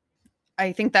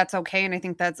okay, and I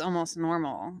think that's almost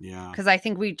normal. Yeah. Because I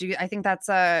think that's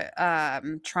a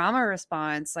trauma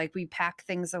response. Like we pack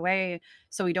things away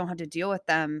so we don't have to deal with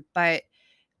them, but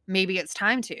maybe it's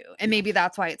time to. And maybe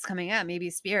that's why it's coming up. Maybe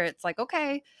spirit's like,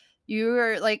 okay,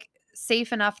 you're like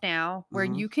safe enough now where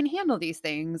you can handle these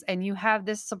things, and you have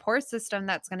this support system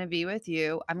that's going to be with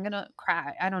you. I'm going to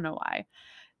cry. I don't know why.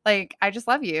 Like, I just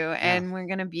love you, and we're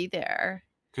going to be there.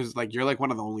 Because like you're like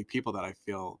one of the only people that I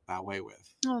feel that way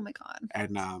with. Oh my God.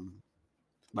 And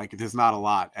like there's not a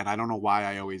lot, and I don't know why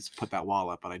I always put that wall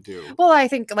up, but I do. Well, I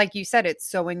think like you said, it's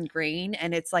so ingrained,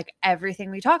 and it's like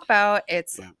everything we talk about,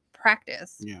 it's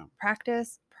practice. Yeah.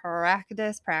 Practice.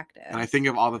 And I think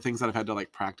of all the things that I've had to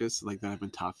like practice, like that have been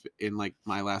tough in like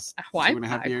my last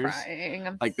 2.5 years.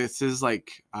 Crying. Like this is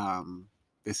like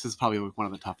this is probably one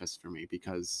of the toughest for me,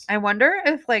 because I wonder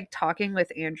if like talking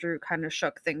with Andrew kind of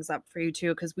shook things up for you too,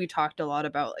 because we talked a lot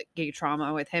about like gay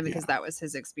trauma with him because that was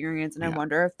his experience, and I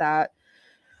wonder if that.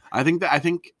 I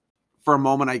think for a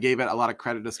moment I gave it a lot of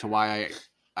credit as to why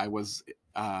I was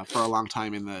for a long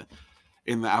time in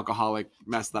the alcoholic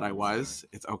mess that I was.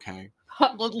 It's okay.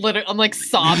 Literally, I'm like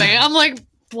sobbing. I'm like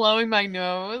blowing my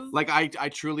nose. Like I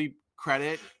truly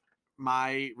credit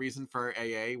my reason for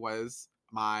AA was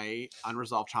my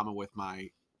unresolved trauma with my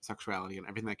sexuality and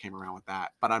everything that came around with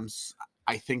that. But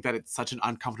I think that it's such an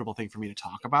uncomfortable thing for me to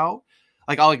talk about.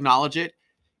 Like I'll acknowledge it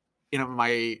when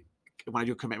I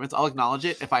do commitments, I'll acknowledge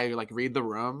it if I like read the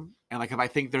room, and like if I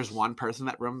think there's one person in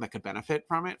that room that could benefit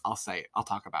from it, I'll say it. I'll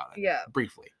talk about it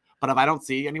briefly. But if I don't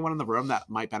see anyone in the room that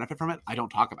might benefit from it, I don't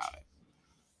talk about it.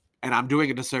 And I'm doing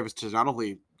a disservice to not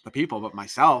only the people, but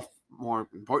myself, more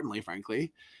importantly,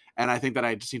 frankly. And I think that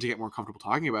I just need to get more comfortable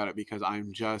talking about it, because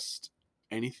I'm just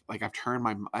I've turned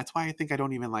that's why I think I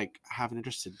don't even like have an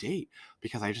interest to date,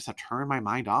 because I just have turned my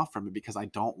mind off from it, because I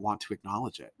don't want to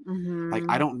acknowledge it. Like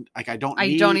I don't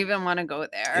even want to go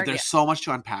there. There's so much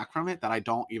to unpack from it that I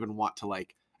don't even want to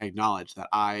like acknowledge that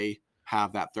I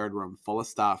have that third room full of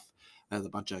stuff. There's a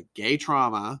bunch of gay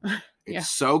trauma. It's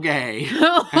so gay.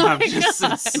 Oh and I'm just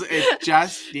it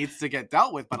just needs to get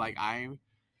dealt with. But like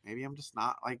maybe I'm just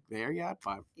not like there yet.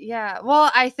 But well,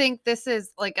 I think this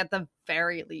is like at the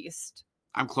very least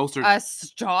I'm closer a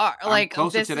star. Like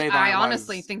this, today than I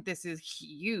honestly think this is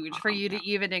huge for you to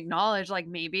even acknowledge. Like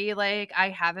maybe like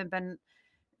I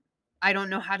don't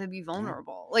know how to be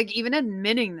vulnerable. Like even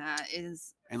admitting that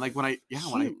is. And like when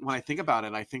I think about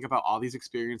it, I think about all these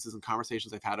experiences and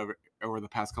conversations I've had over the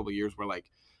past couple of years where like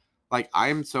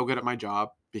I'm so good at my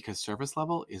job because surface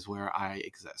level is where I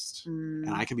exist. And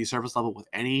I can be surface level with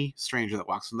any stranger that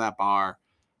walks from that bar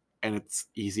and it's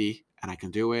easy and I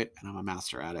can do it and I'm a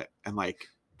master at it. And like,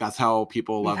 that's how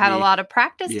people love You've had me. a lot of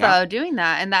practice though doing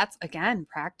that. And that's, again,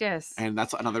 practice. And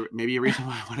that's maybe a reason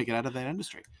why I want to get out of that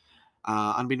industry.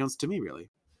 Unbeknownst to me, really.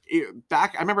 I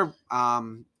remember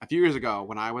a few years ago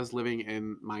when I was living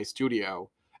in my studio,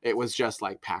 it was just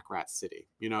like pack rat city.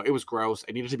 You know, it was gross.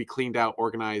 It needed to be cleaned out,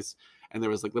 organized. And there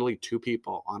was like literally 2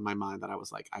 people on my mind that I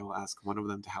was like, I will ask one of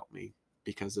them to help me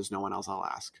because there's no one else I'll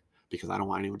ask, because I don't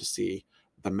want anyone to see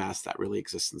the mess that really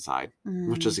exists inside,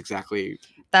 which is exactly.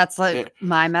 That's like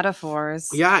my metaphors.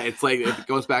 Yeah, it's like it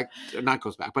goes back,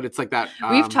 but it's like that.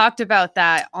 We've talked about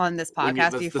that on this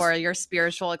podcast before. Your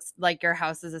spiritual, like your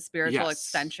house is a spiritual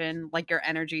extension, like your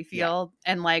energy field.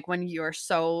 Yeah. And like when you're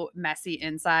so messy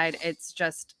inside, it's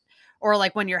just, or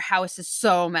like when your house is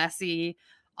so messy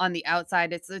on the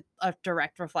outside, it's a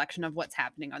direct reflection of what's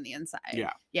happening on the inside.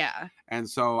 Yeah. Yeah. And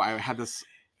so I had this,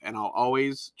 and I'll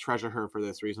always treasure her for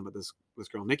this reason, but this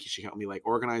girl, Nikki, she helped me like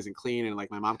organize and clean. And like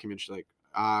my mom came in, she's like,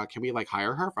 can we like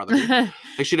hire her for other things?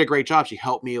 Like she did a great job. She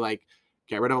helped me like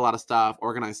get rid of a lot of stuff,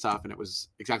 organize stuff. And it was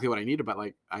exactly what I needed. But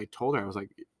like, I told her, I was like,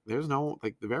 there's no,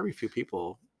 like very few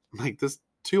people like this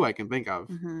 2 I can think of.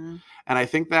 And I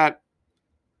think that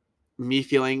me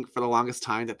feeling for the longest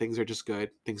time that things are just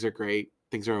good, things are great,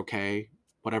 things are okay,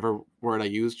 whatever word I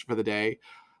used for the day.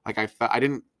 Like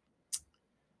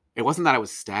it wasn't that I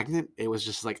was stagnant. It was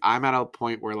just like, I'm at a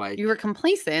point where like. You were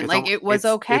complacent. Like it was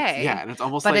okay. And it's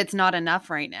almost but like. But it's not enough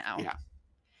right now. Yeah.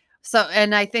 So,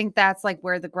 and I think that's like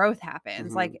where the growth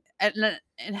happens. Like, and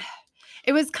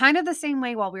it was kind of the same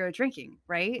way while we were drinking,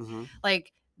 right?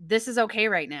 Like, this is okay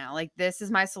right now. Like, this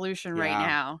is my solution right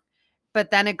now.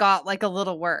 But then it got like a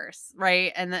little worse,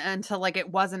 right? And then until like it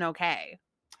wasn't okay.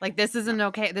 Like, this isn't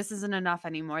okay. This isn't enough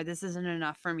anymore. This isn't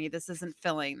enough for me. This isn't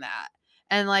filling that.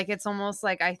 And like, it's almost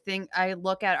like I think I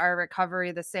look at our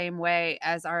recovery the same way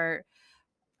as our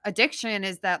addiction,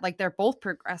 is that like they're both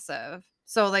progressive.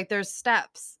 So like there's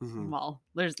steps. Well,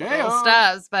 there's little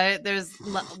steps, but there's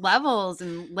levels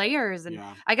and layers, and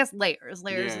I guess layers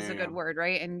is a good word,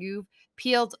 right? And you've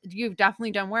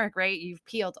definitely done work, right? You've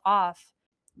peeled off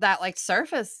that like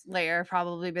surface layer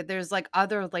probably, but there's like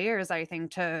other layers I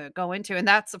think to go into. And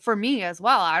that's for me as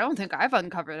well. I don't think I've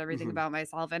uncovered everything about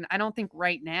myself. And I don't think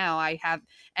right now I have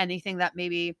anything that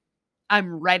maybe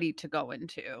I'm ready to go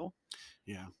into.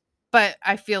 Yeah. But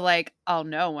I feel like I'll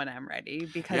know when I'm ready,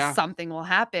 because something will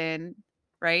happen,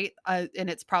 right? And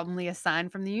it's probably a sign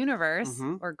from the universe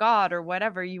or God or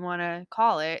whatever you want to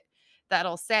call it,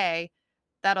 that'll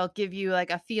give you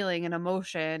like a feeling, an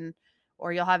emotion,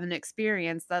 or you'll have an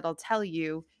experience that'll tell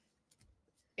you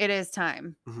it is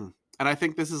time. And I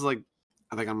think this is like,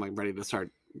 I think I'm like ready to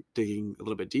start digging a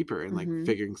little bit deeper and like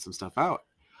figuring some stuff out.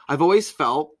 I've always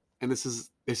felt, and this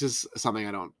is something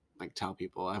I don't like tell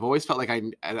people, I've always felt like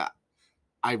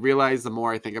I realize the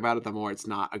more I think about it, the more it's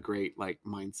not a great like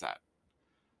mindset.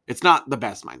 It's not the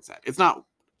best mindset. It's not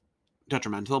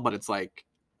detrimental, but it's like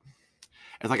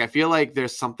I feel like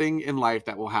there's something in life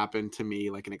that will happen to me,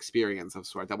 like an experience of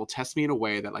sort, that will test me in a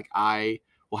way that like I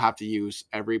will have to use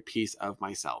every piece of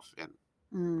myself in.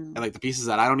 And like the pieces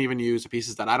that I don't even use, the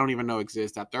pieces that I don't even know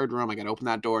exist, that third room, I got to open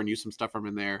that door and use some stuff from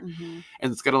in there.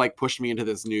 And it's going to like push me into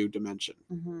this new dimension.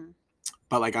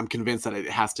 But like, I'm convinced that it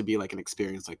has to be like an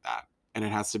experience like that. And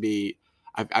it has to be,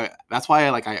 that's why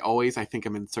I think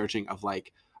I'm in searching of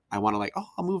like, I want to like, oh,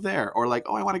 I'll move there. Or like,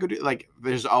 oh, I want to go do, like,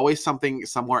 there's always something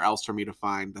somewhere else for me to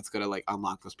find that's going to like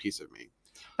unlock those pieces of me.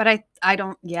 But I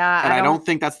don't, and I don't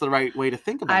think that's the right way to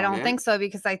think about it. I don't think so,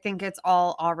 because I think it's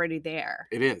all already there.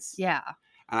 It is. Yeah.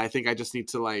 And I think I just need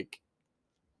to like,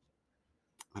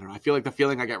 I don't know. I feel like the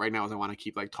feeling I get right now is I want to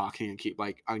keep like talking and keep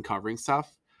like uncovering stuff.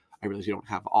 I realize you don't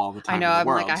have all the time. I know. In the I'm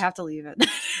world. like, I have to leave it.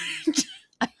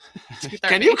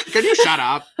 Can you shut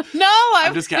up? No,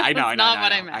 I'm just kidding. I know. Not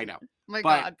what I meant. I know. Oh my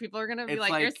God, people are gonna be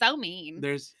like, "You're so mean."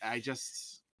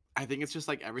 I think it's just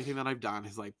like everything that I've done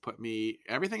has like put me.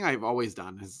 Everything I've always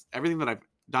done is everything that I've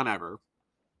done ever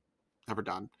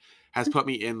done has put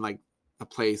me in like a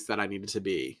place that I needed to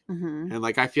be. And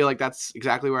like I feel like that's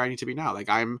exactly where I need to be now. Like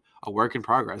I'm a work in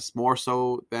progress, more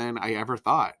so than I ever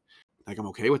thought. Like I'm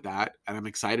okay with that, and I'm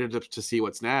excited to see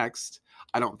what's next.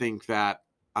 I don't think that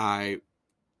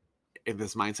in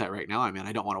this mindset right now, I mean,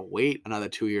 I don't want to wait another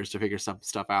 2 years to figure some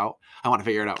stuff out. I want to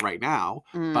figure it out right now,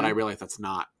 but I realize that's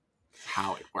not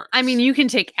how it works. I mean, you can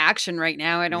take action right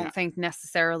now. I don't think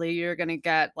necessarily you're going to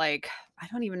get like, I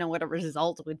don't even know what a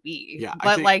result would be. Yeah.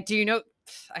 But like, do you know?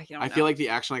 I feel like the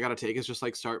action I got to take is just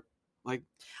like start like.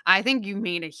 I think you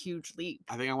made a huge leap.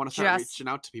 I think I want to start reaching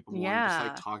out to people more and just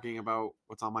like talking about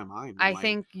what's on my mind. I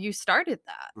think you started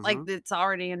that. Like it's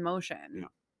already in motion.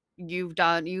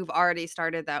 you've already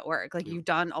started that work. Like you've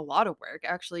done a lot of work,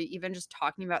 actually, even just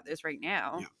talking about this right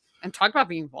now. Yeah. And talk about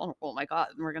being vulnerable. Oh my God.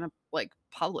 We're going to like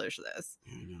publish this.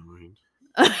 Yeah, I know, right?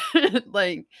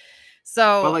 Like,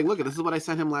 so. But like, look, this is what I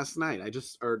sent him last night.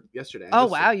 Or yesterday.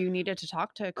 Wow. You needed to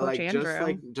talk to Coach like,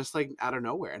 Andrew. Just like out of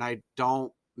nowhere. And I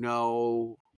don't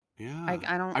know. Yeah. I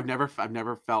don't. I've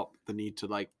never felt the need to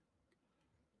like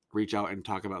reach out and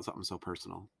talk about something so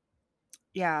personal.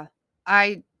 Yeah.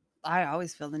 I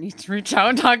always feel the need to reach out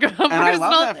and talk about personal I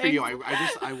love that things. for you.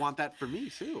 I want that for me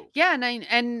too. Yeah,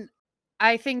 and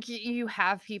I think you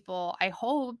have people. I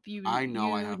hope I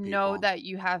have know that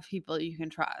you have people you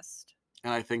can trust.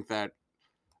 And I think that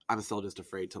I'm still just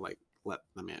afraid to like let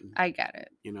them in. I get it.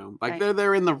 You know, like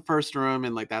they're in the first room,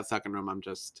 and like that second room,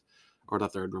 or the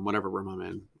third room, whatever room I'm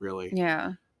in, really.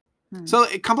 Yeah. So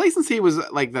complacency was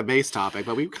like the base topic,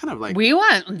 but we kind of like we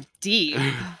went deep,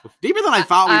 deeper than I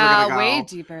thought we were gonna go. Way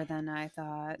deeper than I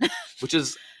thought. Which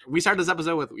is, we started this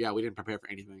episode with, we didn't prepare for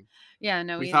anything. Yeah,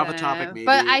 no, we thought the topic maybe,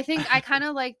 but I think I kind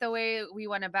of like the way we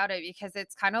went about it because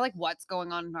it's kind of like what's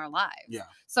going on in our lives. Yeah.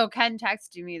 So Ken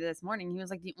texted me this morning. He was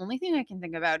like, the only thing I can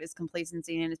think about is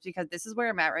complacency, and it's because this is where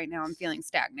I'm at right now. I'm feeling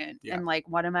stagnant, and like,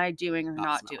 what am I doing or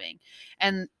not doing?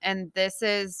 And this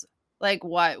is like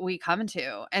what we come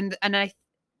to, and I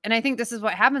think this is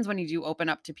what happens when you do open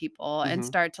up to people and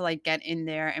start to like get in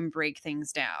there and break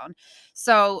things down.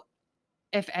 So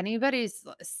if anybody's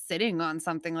sitting on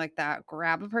something like that,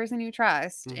 grab a person you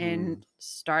trust and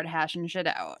start hashing shit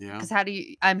out. Because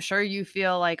I'm sure you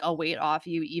feel like a weight off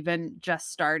you even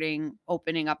just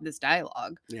opening up this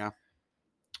dialogue. Yeah.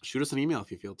 Shoot us an email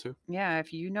if you feel too. Yeah,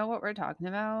 if you know what we're talking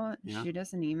about, shoot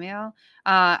us an email.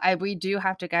 We do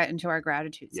have to get into our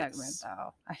gratitude segment,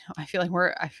 though. I feel like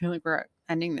we're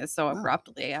ending this so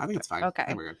abruptly. I think it's fine.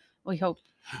 Okay, we're good. We hope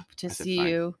to see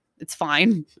you. It's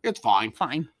fine. It's fine.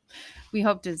 Fine. We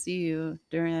hope to see you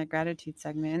during that gratitude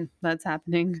segment. That's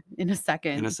happening in a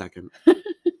second.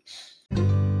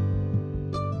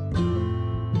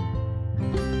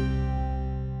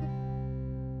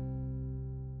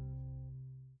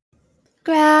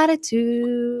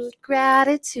 Gratitude.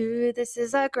 This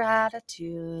is a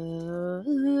gratitude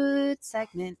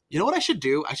segment. You know what I should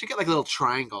do? I should get like a little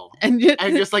triangle and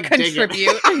just like contribute. Dig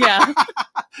it. Yeah.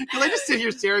 Because I just sit here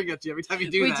staring at you every time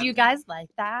you do that. Would you guys like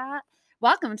that?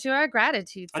 Welcome to our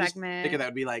gratitude segment. I think that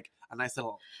would be like a nice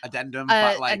little addendum,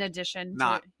 but like an addition,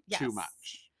 not too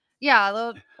much.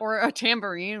 Yeah, or a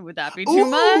tambourine. Would that be too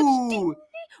much?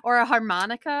 Or a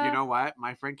harmonica? You know what?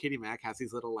 My friend Katie Mack has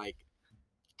these little like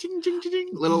ching, ching, ching,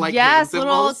 little like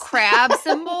little crab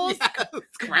symbols.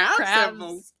 Crab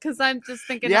symbols. Because I'm just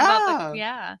thinking about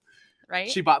right.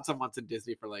 She bought some once in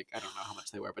Disney for like, I don't know how much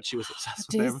they were, but she was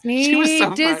obsessed with them. She was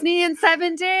so Disney in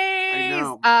 7 days. I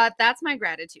know. That's my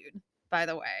gratitude. By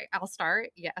the way, I'll start.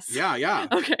 Yes. Yeah.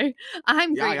 Okay.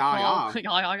 I'm grateful.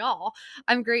 Yeah.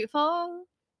 I'm grateful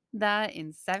that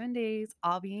in 7 days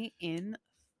I'll be in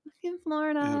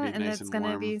Florida and it's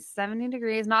going to be 70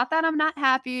 degrees. Not that I'm not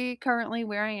happy currently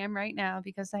where I am right now,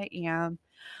 because I am,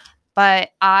 but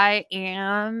I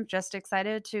am just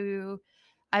excited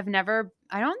I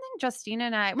don't think Justine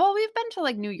and I, we've been to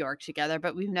like New York together,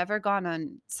 but we've never gone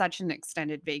on such an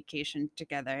extended vacation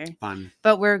together. Fun.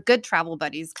 But we're good travel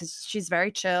buddies because she's very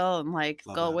chill and like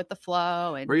with the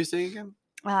flow. And where are you staying again?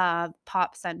 The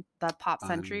Pop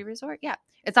Century Resort. Yeah.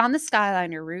 It's on the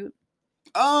Skyliner route.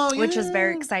 Oh, yeah. Which is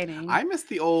very exciting. I miss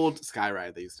the old sky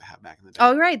ride they used to have back in the day.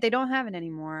 Oh, right. They don't have it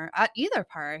anymore at either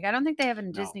park. I don't think they have it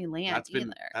in Disneyland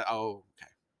either. Okay.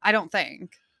 I don't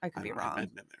think. I could be wrong.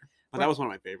 I've been there. But that was one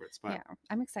of my favorites. But yeah,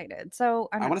 I'm excited. So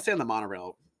I want to stay on the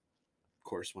monorail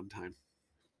course one time.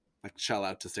 Like shell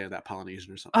out to stay at that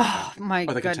Polynesian or something. Oh my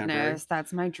goodness,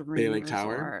 that's my dream. Bay Lake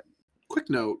Tower. Quick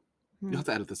note, you'll have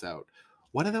to edit this out.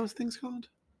 What are those things called?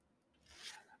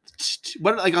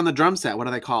 What, like on the drum set? What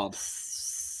are they called?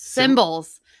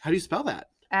 Cymbals. How do you spell that?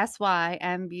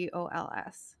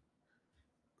 SYMBOLS.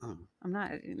 Oh. I'm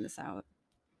not editing this out.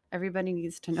 Everybody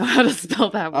needs to know how to spell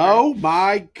that word. Oh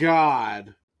my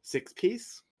god.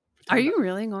 6-piece? Are you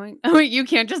really going? Oh, wait, you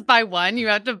can't just buy one. You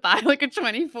have to buy like a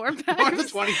 24-pack. Or the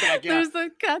 20-pack, yeah.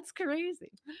 That's crazy.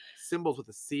 Symbols with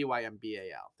a CYMBAL.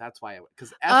 That's why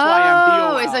because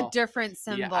SYMBOL is a different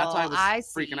symbol. Yeah, that's why I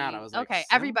was freaking out. I was like, okay,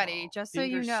 everybody, just so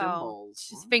you know,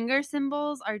 finger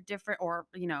symbols are different, or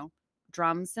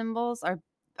drum symbols are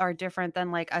different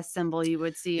than like a symbol you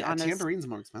would see on a tambourine's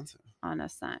more expensive on a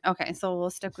sign. Okay, so we'll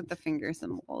stick with the finger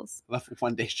symbols. Left with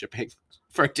 1 day shipping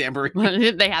for a tambourine.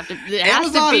 It has to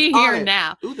be here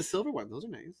now. Ooh, the silver ones, those are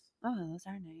nice. Oh, those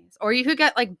are nice. Or you could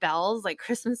get like bells, like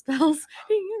Christmas bells.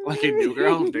 Like a new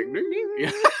girl. Ding, ding.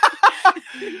 Yeah.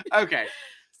 Okay.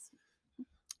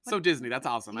 So Disney, that's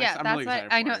awesome. Yeah, I'm that's really what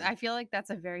excited I for know. you. I feel like that's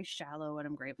a very shallow what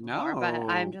I'm grateful for, but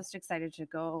I'm just excited to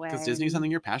go away. Because Disney's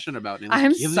something you're passionate about. And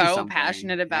I'm so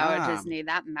passionate about Disney.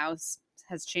 That mouse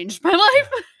has changed my life.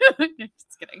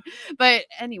 Just kidding. But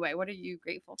anyway, what are you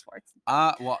grateful for?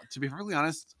 Well, to be perfectly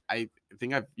honest, I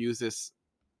think I've used this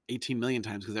 18 million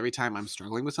times because every time I'm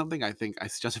struggling with something, I think I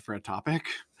suggest it for a topic.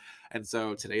 And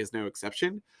so today is no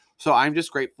exception. So I'm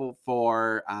just grateful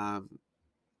for, I'm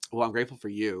grateful for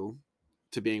you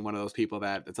to being one of those people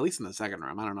that it's at least in the second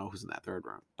room. I don't know who's in that third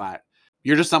room, but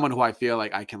you're just someone who I feel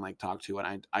like I can like talk to.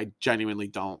 And I genuinely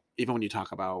don't, even when you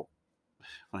talk about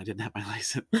when I didn't have my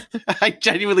license, I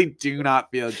genuinely do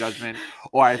not feel judgment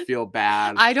or I feel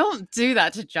bad. I don't do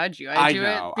that to judge you. I do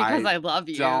it because I love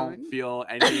you. Don't feel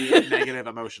any negative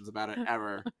emotions about it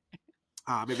ever.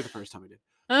 Maybe the first time I did,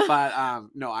 but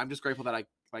no, I'm just grateful that I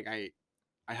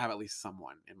have at least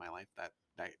someone in my life that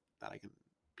I can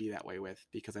be that way with,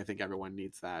 because I think everyone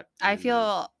needs that. I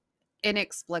feel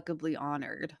inexplicably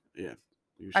honored. Yeah,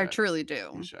 I truly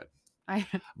do. You should.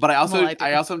 But I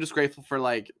also am just grateful for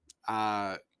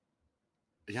I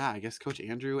guess Coach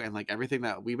Andrew and like everything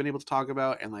that we've been able to talk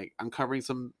about and like uncovering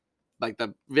some like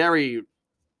the very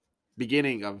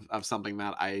beginning of something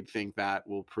that I think that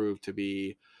will prove to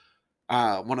be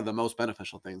one of the most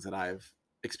beneficial things that I've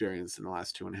experienced in the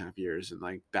last 2.5 years. And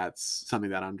like, that's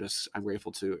something that I'm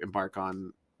grateful to embark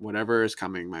on whatever is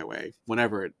coming my way,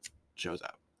 whenever it shows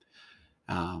up.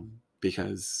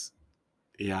 Because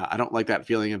I don't like that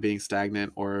feeling of being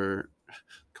stagnant or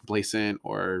complacent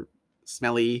or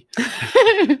smelly.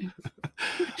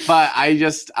 But I'm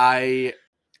just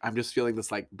feeling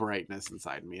this like brightness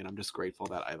inside me. And I'm just grateful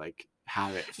that I like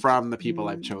have it from the people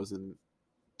I've chosen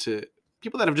to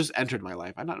people that have just entered my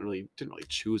life. Didn't really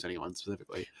choose anyone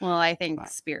specifically. Well, I think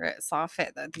spirit saw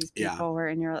fit that these people were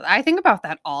in your life. I think about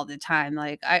that all the time.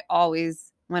 Like I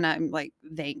always, when I'm like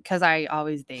because I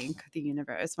always thank the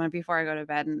universe before I go to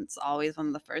bed, and it's always one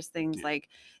of the first things like,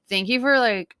 thank you for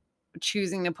like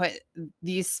choosing to put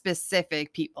these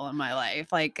specific people in my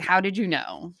life. Like, how did you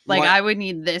know? Like, I would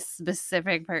need this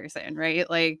specific person, right?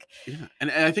 Like,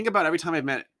 and I think about every time I've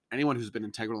met anyone who's been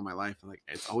integral in my life, like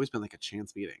it's always been like a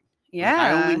chance meeting. Yeah. Like,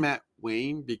 I only met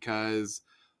Wayne because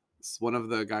one of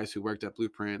the guys who worked at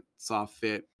Blueprint saw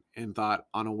fit and thought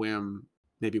on a whim,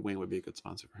 maybe Wayne would be a good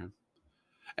sponsor for him.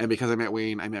 And because I met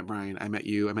Wayne, I met Brian, I met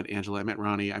you, I met Angela, I met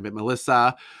Ronnie, I met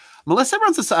Melissa. Melissa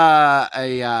runs this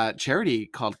a charity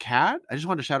called CAD. I just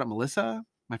wanted to shout out Melissa,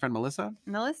 my friend Melissa.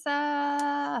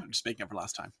 I'm just making up for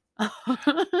last time.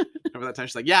 Remember that time?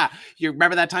 She's like, yeah, you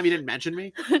remember that time you didn't mention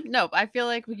me? No, I feel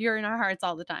like you're in our hearts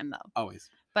all the time, though. Always.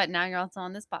 But now you're also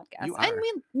on this podcast. You are. And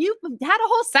you had a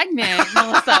whole segment,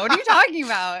 Melissa. What are you talking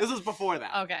about? This was before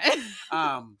that. Okay.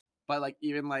 But like,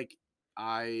 even like,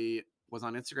 I was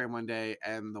on Instagram one day,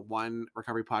 and the one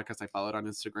recovery podcast I followed on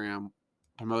Instagram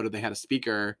promoted, they had a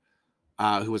speaker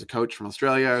who was a coach from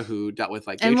Australia who dealt with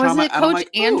like gay trauma. Was it Coach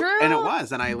Andrew? And it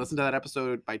was. And I listened to that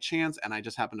episode by chance, and I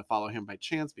just happened to follow him by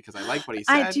chance because I like what he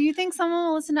said. Do you think someone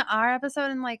will listen to our episode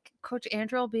and like Coach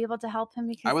Andrew will be able to help him?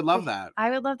 Because I would love that.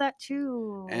 I would love that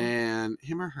too. And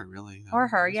him or her, really. Or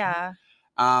her, yeah.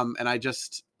 And I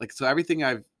just like, so everything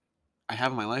I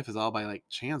have in my life is all by like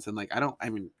chance. And like,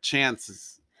 chance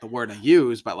is the word I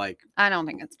use, but like, I don't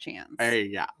think it's chance.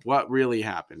 What really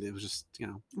happened? It was just,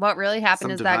 what really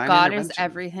happened is that God is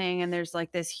everything, and there's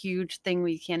like this huge thing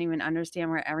we can't even understand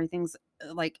where everything's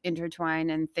like intertwined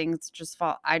and things just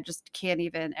fall. I just can't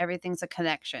even. Everything's a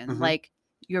connection. Mm-hmm. Like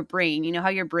your brain. You know how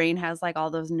your brain has like all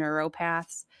those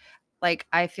neuropaths. Like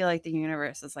I feel like the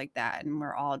universe is like that, and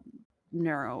we're all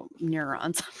neurons. We're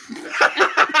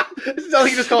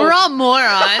all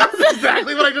morons. That's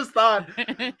exactly what I just thought.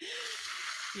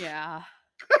 Yeah.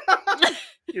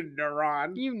 You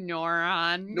neuron. You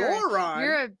neuron.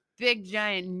 You're a big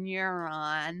giant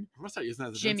neuron. I'm gonna start using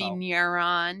that as an Jimmy insult.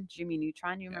 Neuron. Jimmy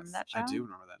Neutron. You remember that show? I do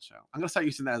remember that show. I'm gonna start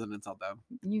using that as an insult though.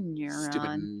 You neuron. Stupid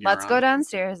neuron. Let's go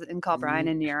downstairs and call Brian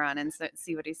a neuron and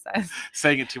see what he says.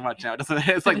 Saying it too much now, doesn't it?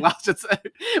 It's like lost its.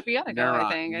 We gotta go,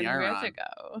 I think. And we have to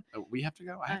go. Oh, we have to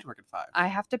go? I have to work at 5. I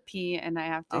have to pee and I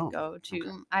have to go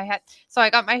to. Okay. So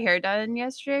I got my hair done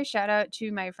yesterday. Shout out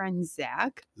to my friend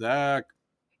Zach.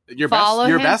 Your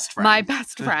best friend. My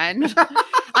best friend.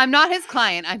 I'm not his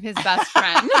client. I'm his best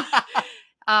friend.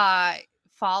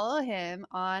 Follow him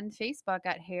on Facebook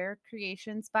at Hair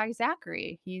Creations by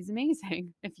Zachary. He's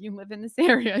amazing. If you live in this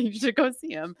area, you should go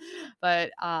see him.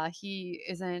 But he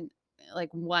isn't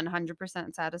like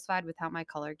 100% satisfied with how my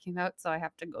color came out, so I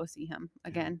have to go see him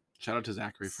again. Shout out to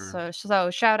Zachary for so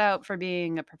shout out for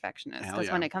being a perfectionist, because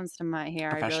when it comes to my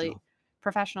hair,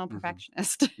 professional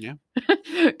perfectionist. Yeah.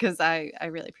 Because I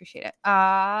really appreciate it.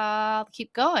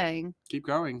 Keep going. Keep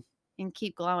going. And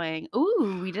keep glowing.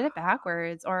 Ooh, we did it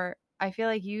backwards. Or I feel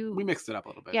like we mixed it up a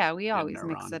little bit. Yeah, we always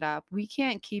mix it up. We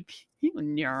can't keep you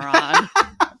neuron.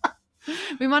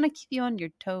 We want to keep you on your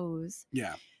toes.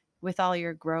 Yeah. With all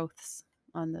your growths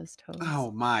on those toes.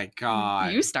 Oh my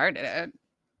God. You started it.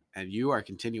 And you are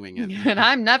continuing it. And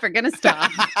I'm never going to stop.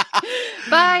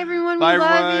 Bye, everyone. Bye, we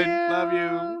everyone. love you.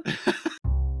 Love you.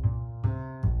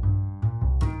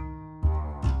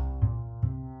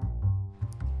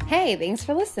 Hey, thanks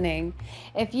for listening.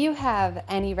 If you have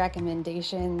any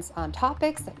recommendations on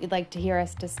topics that you'd like to hear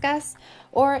us discuss,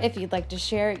 or if you'd like to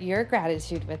share your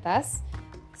gratitude with us,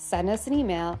 send us an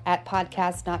email at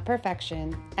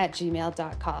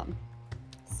podcastnotperfection@gmail.com.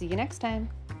 See you next time.